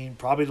 2019,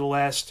 probably the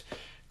last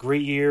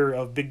great year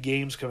of big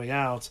games coming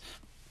out.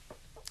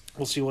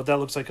 We'll see what that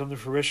looks like come to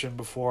fruition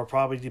before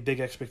probably the big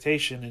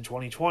expectation in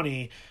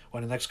 2020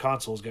 when the next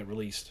consoles get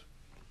released.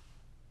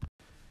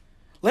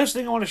 Last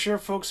thing I want to share,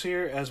 folks,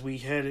 here as we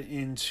head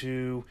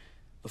into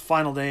the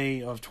final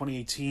day of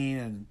 2018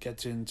 and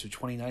get into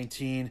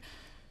 2019.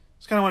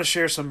 Just kind of want to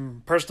share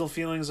some personal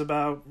feelings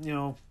about,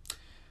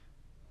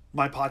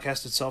 my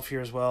podcast itself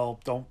here as well.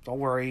 Don't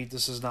worry,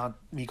 this is not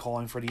me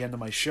calling for the end of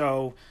my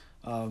show.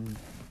 For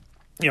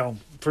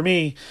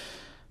me,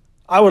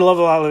 I would love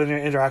a lot of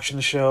interaction in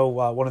the show.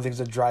 One of the things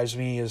that drives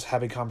me is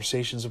having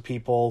conversations with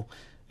people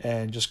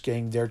and just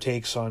getting their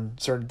takes on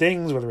certain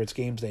things, whether it's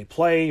games they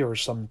play or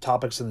some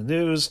topics in the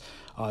news.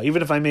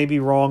 Even if I may be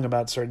wrong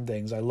about certain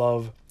things, I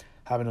love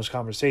having those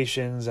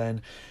conversations.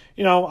 And,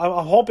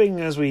 I'm hoping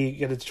as we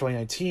get into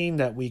 2019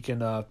 that we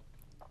can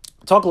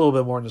talk a little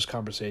bit more in this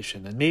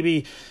conversation. And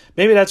maybe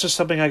that's just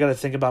something I got to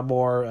think about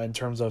more in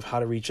terms of how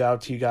to reach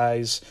out to you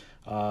guys.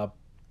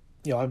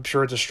 I'm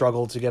sure it's a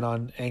struggle to get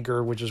on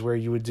Anchor, which is where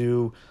you would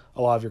do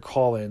a lot of your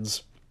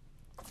call-ins,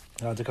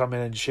 to come in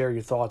and share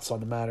your thoughts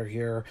on the matter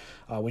here.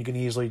 We can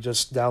easily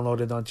just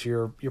download it onto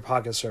your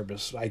podcast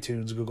service,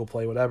 iTunes, Google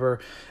Play, whatever.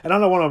 And I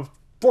don't want to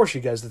force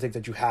you guys to think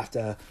that you have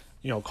to,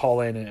 call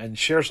in and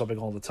share something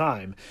all the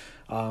time.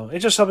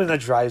 It's just something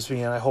that drives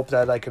me, and I hope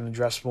that I can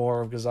address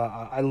more, because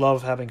I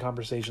love having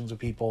conversations with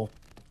people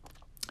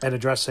and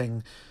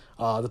addressing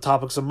the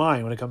topics of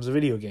mine when it comes to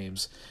video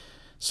games.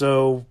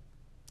 So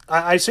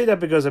I say that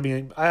because, I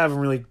haven't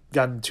really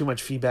gotten too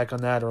much feedback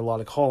on that, or a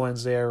lot of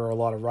call-ins there, or a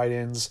lot of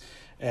write-ins.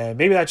 And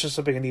maybe that's just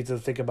something I need to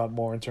think about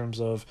more in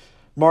terms of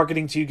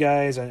marketing to you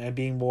guys and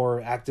being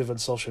more active on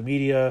social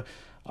media.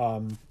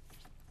 But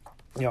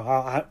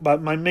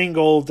my main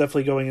goal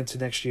definitely going into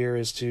next year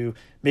is to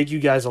make you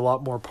guys a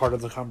lot more part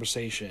of the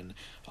conversation.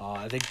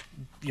 I think,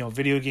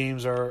 video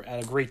games are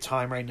at a great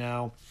time right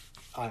now.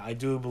 I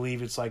do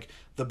believe it's like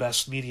the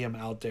best medium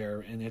out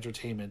there in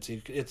entertainment.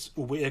 It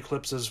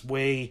eclipses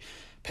way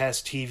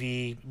past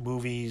TV,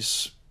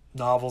 movies,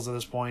 novels at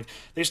this point.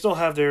 They still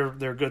have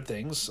their good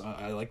things.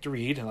 I like to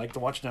read, I like to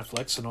watch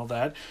Netflix and all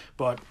that,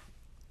 but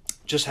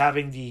just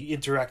having the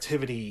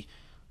interactivity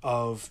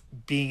of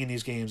being in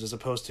these games as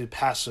opposed to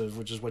passive,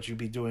 which is what you'd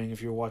be doing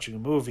if you're watching a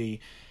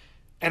movie,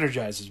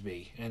 energizes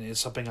me, and it's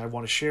something I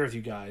want to share with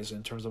you guys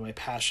in terms of my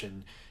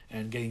passion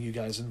and getting you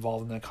guys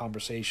involved in that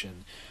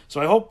conversation.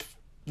 So I hope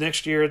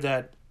next year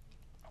that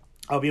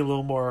I'll be a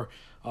little more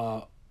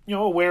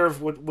aware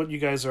of what you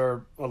guys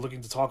are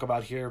looking to talk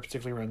about here,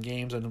 particularly around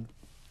games, and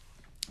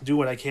do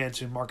what I can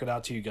to mark it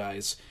out to you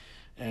guys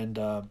and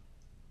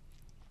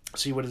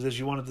see what it is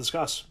you want to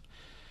discuss.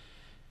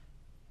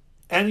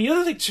 And the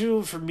other thing,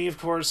 too, for me, of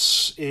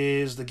course,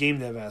 is the game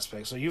dev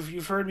aspect. So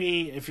you've heard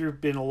me, if you've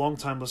been a long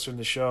time listener to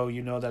the show,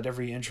 you know that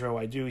every intro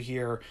I do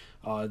here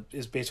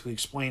is basically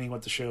explaining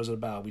what the show is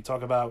about. We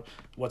talk about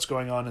what's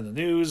going on in the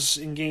news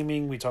in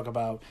gaming. We talk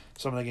about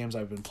some of the games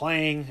I've been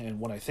playing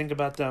and what I think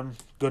about them,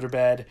 good or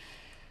bad.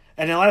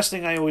 And the last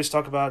thing I always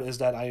talk about is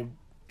that I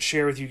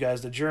share with you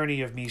guys the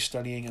journey of me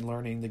studying and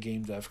learning the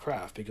game dev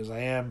craft, because I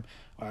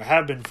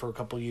have been for a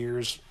couple of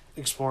years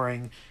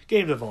exploring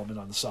game development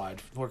on the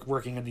side,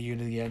 working in the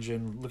Unity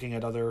engine, looking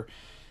at other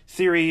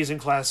theories and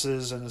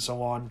classes and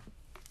so on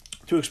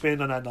to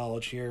expand on that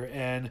knowledge here.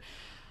 And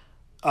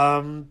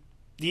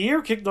the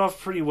year kicked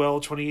off pretty well,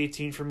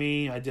 2018 for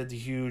me. I did the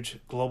huge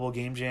global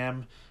game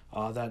jam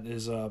that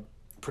is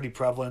pretty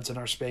prevalent in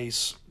our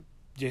space.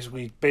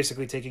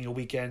 Basically taking a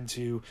weekend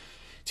to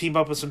team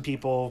up with some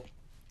people,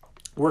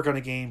 work on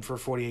a game for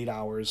 48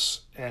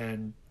 hours,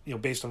 and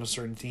based on a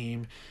certain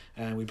theme,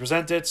 and we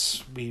present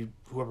it.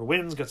 Whoever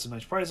wins gets some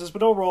nice prizes,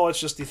 but overall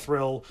it's just the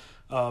thrill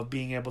of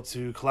being able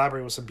to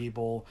collaborate with some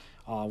people,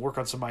 work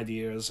on some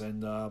ideas,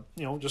 and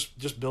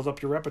just build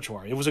up your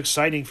repertoire. It was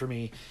exciting for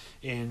me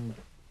in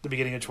the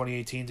beginning of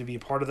 2018 to be a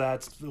part of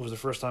that. It was the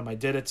first time I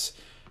did it,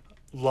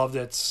 loved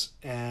it,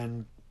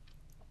 and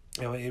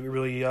it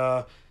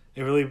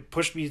really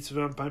pushed me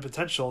to my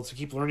potential to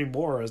keep learning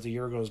more as the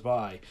year goes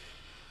by.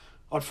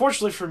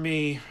 Unfortunately for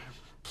me,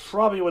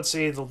 probably would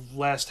say the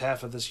last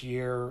half of this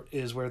year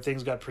is where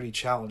things got pretty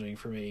challenging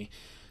for me.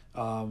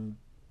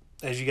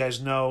 As you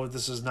guys know,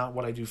 this is not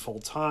what I do full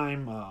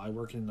time. I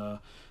work in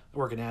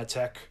ad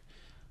tech,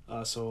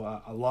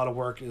 so a lot of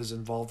work is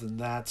involved in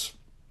that,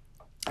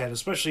 and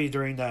especially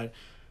during that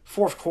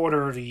fourth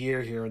quarter of the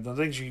year here, the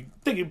things you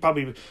think you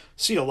probably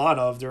see a lot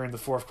of during the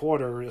fourth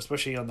quarter,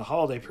 especially on the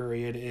holiday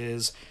period,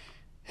 is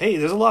hey,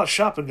 there's a lot of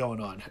shopping going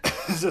on.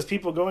 There's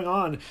people going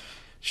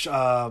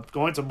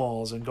to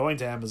malls and going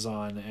to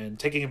Amazon and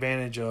taking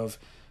advantage of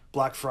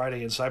Black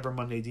Friday and Cyber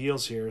Monday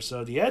deals here.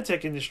 So the ad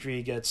tech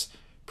industry gets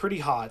pretty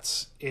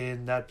hot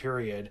in that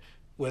period,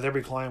 with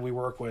every client we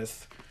work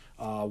with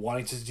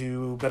wanting to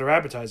do better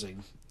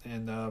advertising.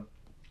 And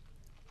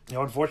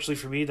unfortunately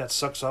for me, that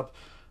sucks up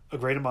a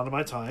great amount of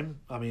my time.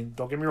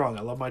 Don't get me wrong,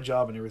 I love my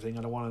job and everything.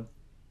 I don't want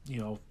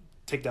to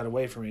take that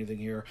away from anything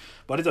here,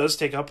 but it does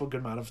take up a good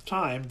amount of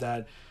time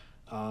that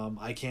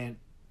I can't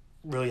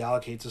really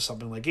allocate to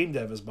something like game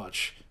dev as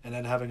much. And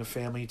then having a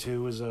family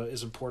too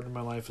is important in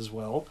my life as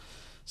well.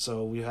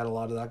 So we had a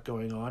lot of that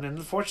going on, and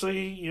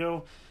unfortunately,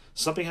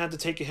 something had to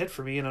take a hit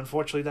for me, and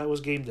unfortunately that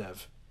was game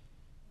dev.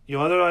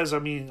 Otherwise, I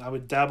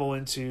would dabble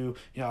into,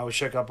 I would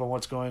check up on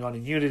what's going on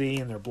in Unity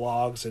and their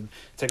blogs and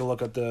take a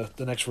look at the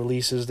next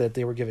releases that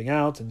they were giving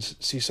out and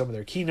see some of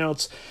their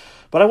keynotes.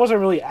 But I wasn't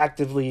really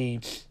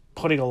actively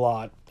putting a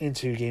lot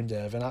into game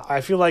dev. And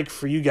I feel like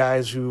for you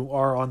guys who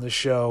are on the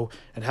show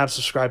and have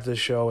subscribed to the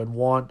show and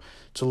want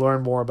to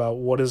learn more about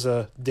what is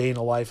a day in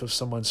the life of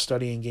someone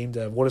studying game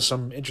dev, what are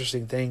some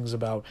interesting things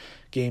about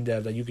game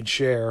dev that you can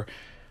share,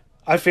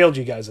 I failed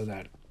you guys on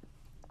that.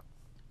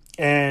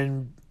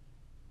 And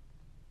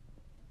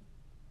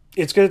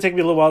it's going to take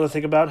me a little while to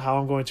think about how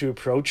I'm going to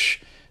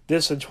approach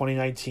this in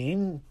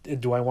 2019.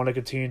 Do I want to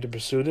continue to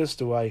pursue this?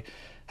 Do I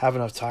have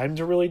enough time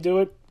to really do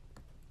it?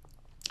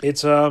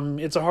 It's a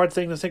hard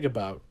thing to think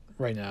about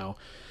right now.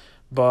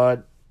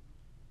 but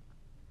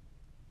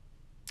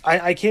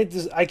I can't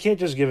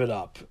just give it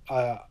up.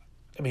 I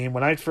mean,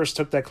 when I first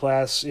took that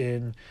class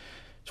in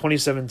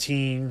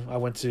 2017, I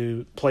went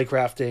to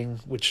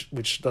Playcrafting,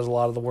 which does a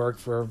lot of the work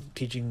for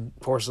teaching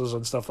courses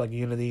on stuff like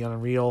Unity and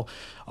Unreal.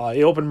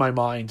 It opened my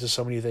mind to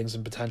so many things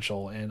and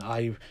potential, and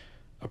I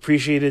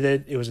appreciated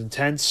it. It was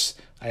intense.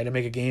 I had to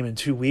make a game in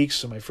 2 weeks,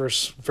 so my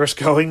first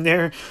going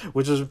there,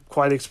 which was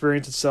quite an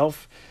experience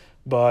itself.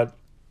 But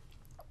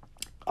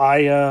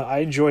I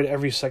enjoyed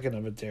every second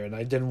of it there, and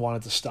I didn't want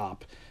it to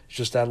stop. It's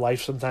just that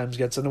life sometimes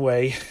gets in the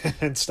way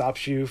and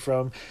stops you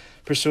from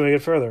pursuing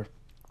it further.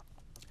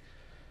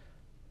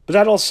 But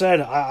that all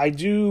said, I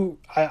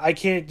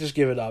can't just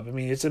give it up. I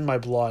mean, it's in my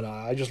blood.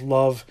 I just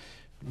love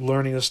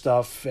learning this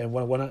stuff. And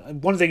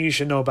one thing you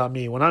should know about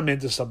me, when I'm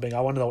into something,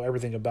 I want to know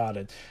everything about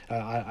it.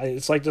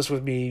 It's like this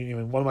with me. You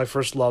know, one of my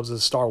first loves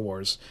is Star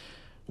Wars.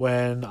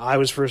 When I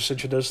was first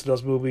introduced to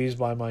those movies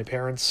by my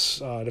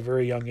parents at a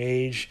very young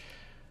age,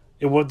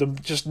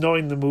 just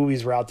knowing the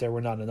movies were out there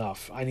were not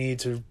enough. I needed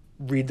to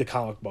read the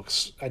comic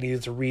books. I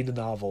needed to read the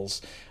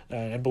novels.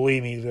 And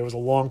believe me, there was a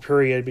long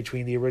period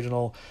between the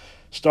original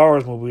Star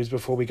Wars movies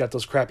before we got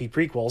those crappy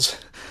prequels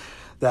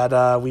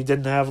that we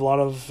didn't have a lot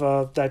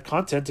of that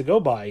content to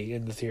go by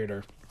in the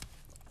theater.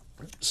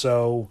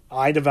 So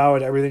I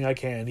devoured everything I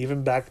can,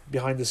 even back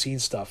behind the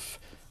scenes stuff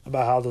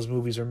about how those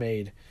movies are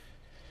made.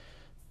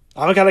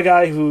 I'm the kind of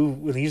guy who,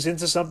 when he's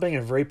into something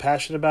and very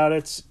passionate about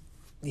it,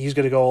 he's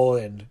going to go all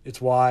in.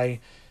 It's why,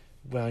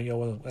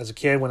 as a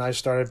kid, when I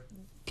started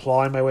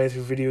plowing my way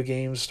through video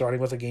games, starting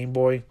with a Game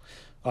Boy,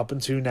 up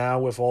until now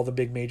with all the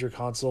big major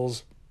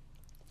consoles,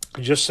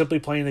 just simply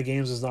playing the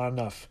games is not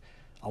enough.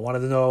 I wanted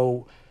to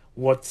know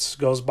what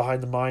goes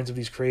behind the minds of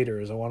these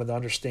creators. I wanted to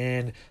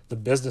understand the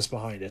business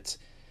behind it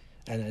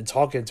and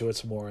talk into it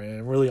some more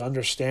and really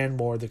understand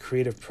more the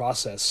creative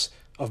process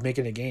of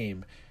making a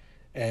game.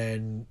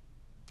 And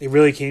it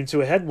really came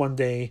to a head one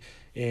day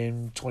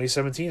in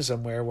 2017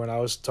 somewhere when I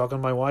was talking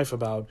to my wife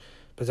about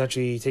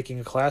potentially taking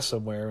a class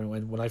somewhere.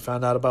 And when I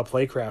found out about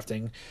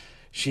Playcrafting,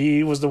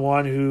 she was the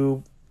one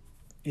who,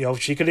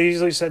 she could have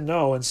easily said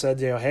no and said,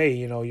 hey,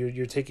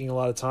 you're taking a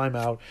lot of time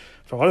out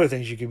from other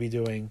things you could be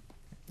doing,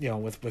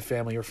 with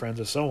family or friends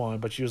or so on.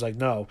 But she was like,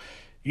 no,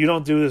 you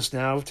don't do this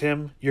now,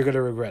 Tim, you're going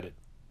to regret it.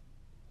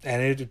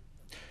 And it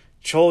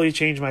totally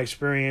changed my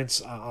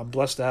experience. I'm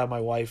blessed to have my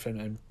wife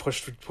and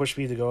push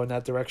me to go in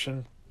that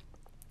direction.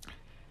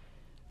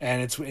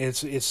 And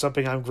it's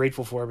something I'm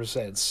grateful for ever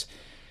since.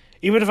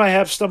 Even if I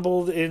have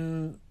stumbled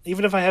in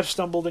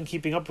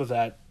keeping up with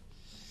that,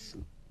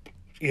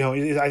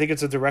 I think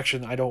it's a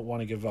direction I don't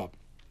want to give up.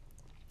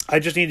 I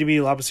just need to be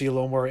obviously a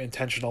little more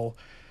intentional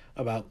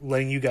about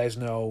letting you guys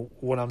know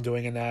what I'm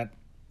doing in that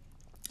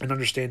and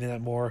understanding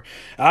that more.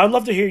 I'd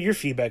love to hear your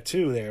feedback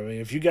too there. I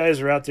mean, if you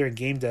guys are out there in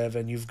game dev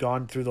and you've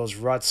gone through those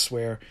ruts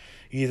where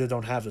you either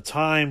don't have the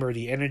time or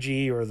the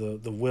energy or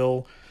the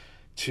will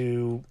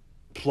to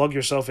plug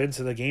yourself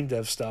into the game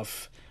dev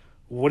stuff,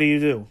 what do you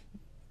do?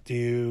 Do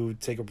you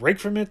take a break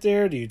from it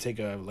there? Do you take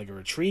a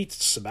retreat,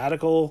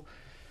 sabbatical?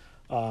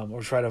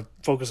 Or try to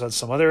focus on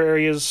some other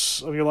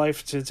areas of your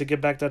life to get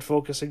back that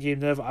focus in game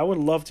dev? I would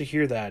love to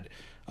hear that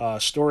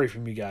story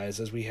from you guys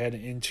as we head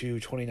into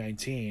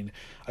 2019.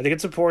 I think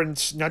it's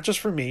important, not just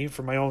for me,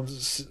 for my own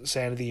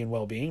sanity and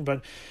well-being,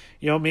 but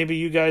maybe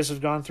you guys have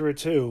gone through it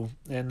too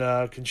and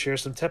can share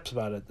some tips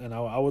about it. And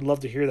I would love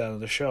to hear that on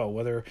the show,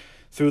 whether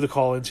through the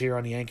call-ins here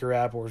on the Anchor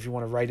app or if you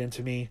want to write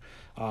into me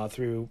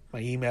through my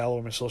email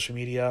or my social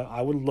media.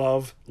 I would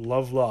love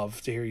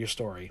to hear your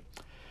story.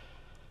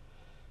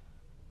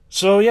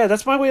 So yeah,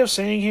 that's my way of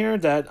saying here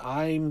that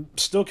I'm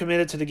still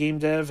committed to the game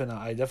dev and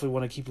I definitely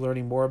want to keep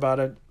learning more about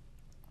it.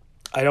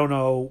 I don't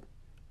know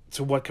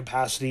to what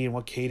capacity and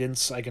what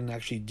cadence I can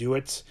actually do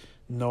it,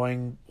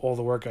 knowing all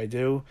the work I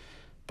do,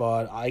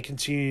 but I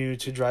continue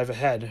to drive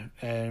ahead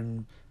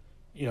and,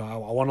 I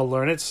want to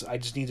learn it. I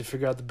just need to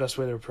figure out the best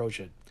way to approach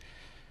it.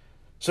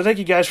 So thank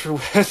you guys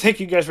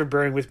for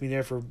bearing with me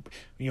there, for,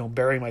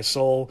 bearing my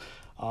soul.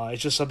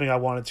 It's just something I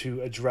wanted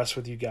to address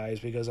with you guys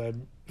because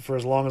for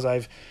as long as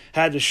I've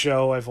had the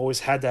show, I've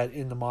always had that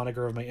in the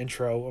moniker of my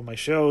intro of my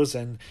shows,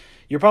 and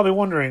you're probably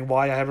wondering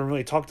why I haven't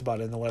really talked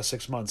about it in the last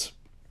 6 months.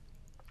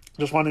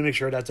 Just wanted to make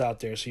sure that's out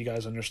there so you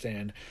guys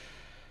understand.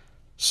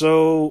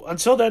 So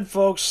until then,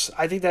 folks,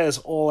 I think that is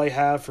all I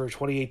have for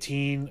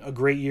 2018. A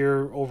great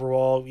year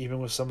overall, even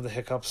with some of the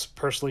hiccups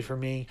personally for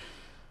me.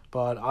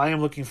 But I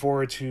am looking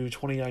forward to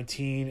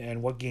 2019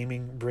 and what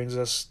gaming brings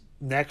us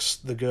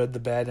next, the good, the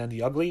bad, and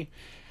the ugly.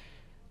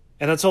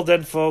 And until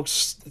then,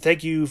 folks,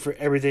 thank you for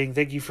everything.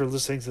 Thank you for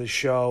listening to the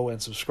show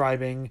and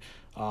subscribing.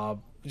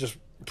 Just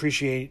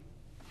appreciate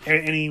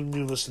any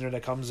new listener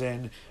that comes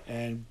in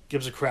and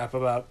gives a crap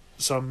about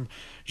some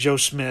Joe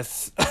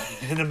Smith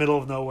in the middle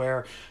of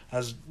nowhere,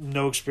 has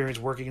no experience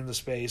working in the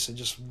space, and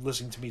just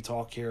listening to me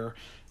talk here.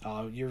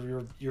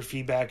 Your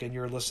feedback and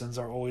your listens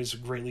are always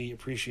greatly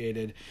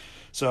appreciated.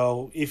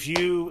 So if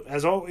you,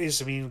 as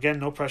always, again,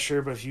 no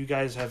pressure, but if you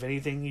guys have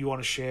anything you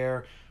want to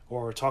share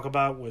or talk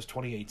about with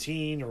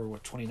 2018 or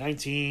with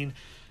 2019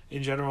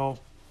 in general,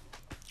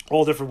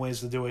 all different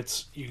ways to do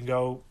it. You can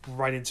go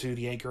right into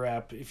the Anchor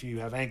app. If you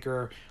have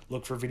Anchor,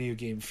 look for Video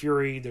Game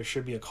Fury. There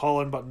should be a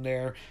call-in button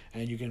there,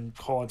 and you can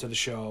call into the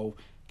show,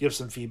 give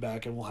some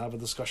feedback, and we'll have a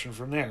discussion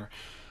from there.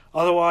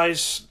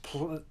 Otherwise,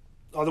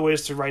 other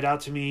ways to write out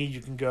to me,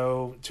 you can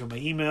go to my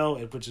email,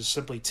 which is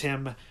simply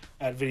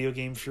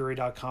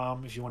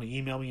tim@videogamefury.com. If you want to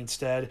email me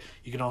instead,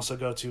 you can also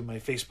go to my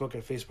Facebook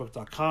at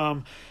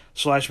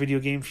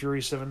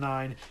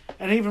facebook.com/videogamefury79,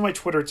 and even my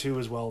Twitter too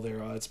as well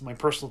there. It's my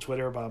personal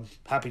Twitter, but I'm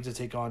happy to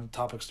take on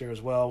topics there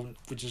as well,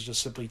 which is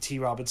just simply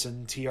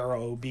trobinson,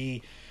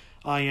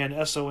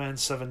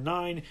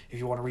 TROBINSON79, if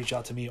you want to reach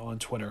out to me on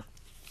Twitter.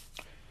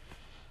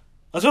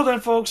 Until then,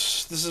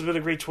 folks, this has been a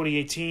great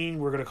 2018.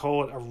 We're going to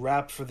call it a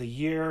wrap for the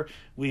year.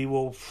 We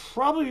will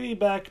probably be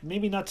back,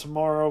 maybe not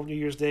tomorrow, New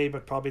Year's Day,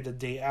 but probably the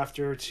day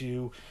after,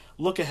 to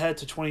look ahead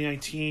to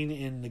 2019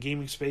 in the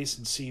gaming space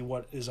and see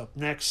what is up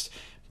next.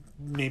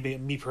 Maybe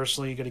me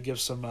personally going to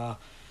give some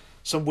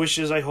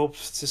wishes I hope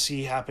to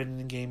see happen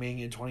in gaming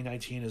in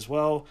 2019 as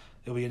well.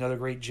 It'll be another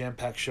great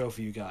jam-packed show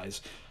for you guys.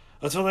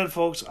 Until then,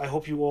 folks, I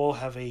hope you all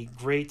have a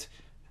great,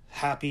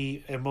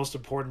 happy, and most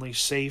importantly,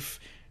 safe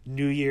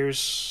New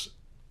Year's.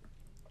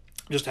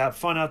 Just have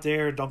fun out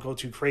there. Don't go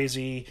too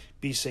crazy.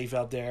 Be safe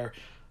out there.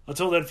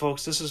 Until then,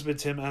 folks, this has been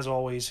Tim, as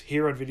always,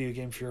 here on Video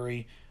Game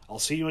Fury. I'll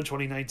see you in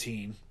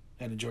 2019,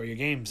 and enjoy your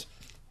games.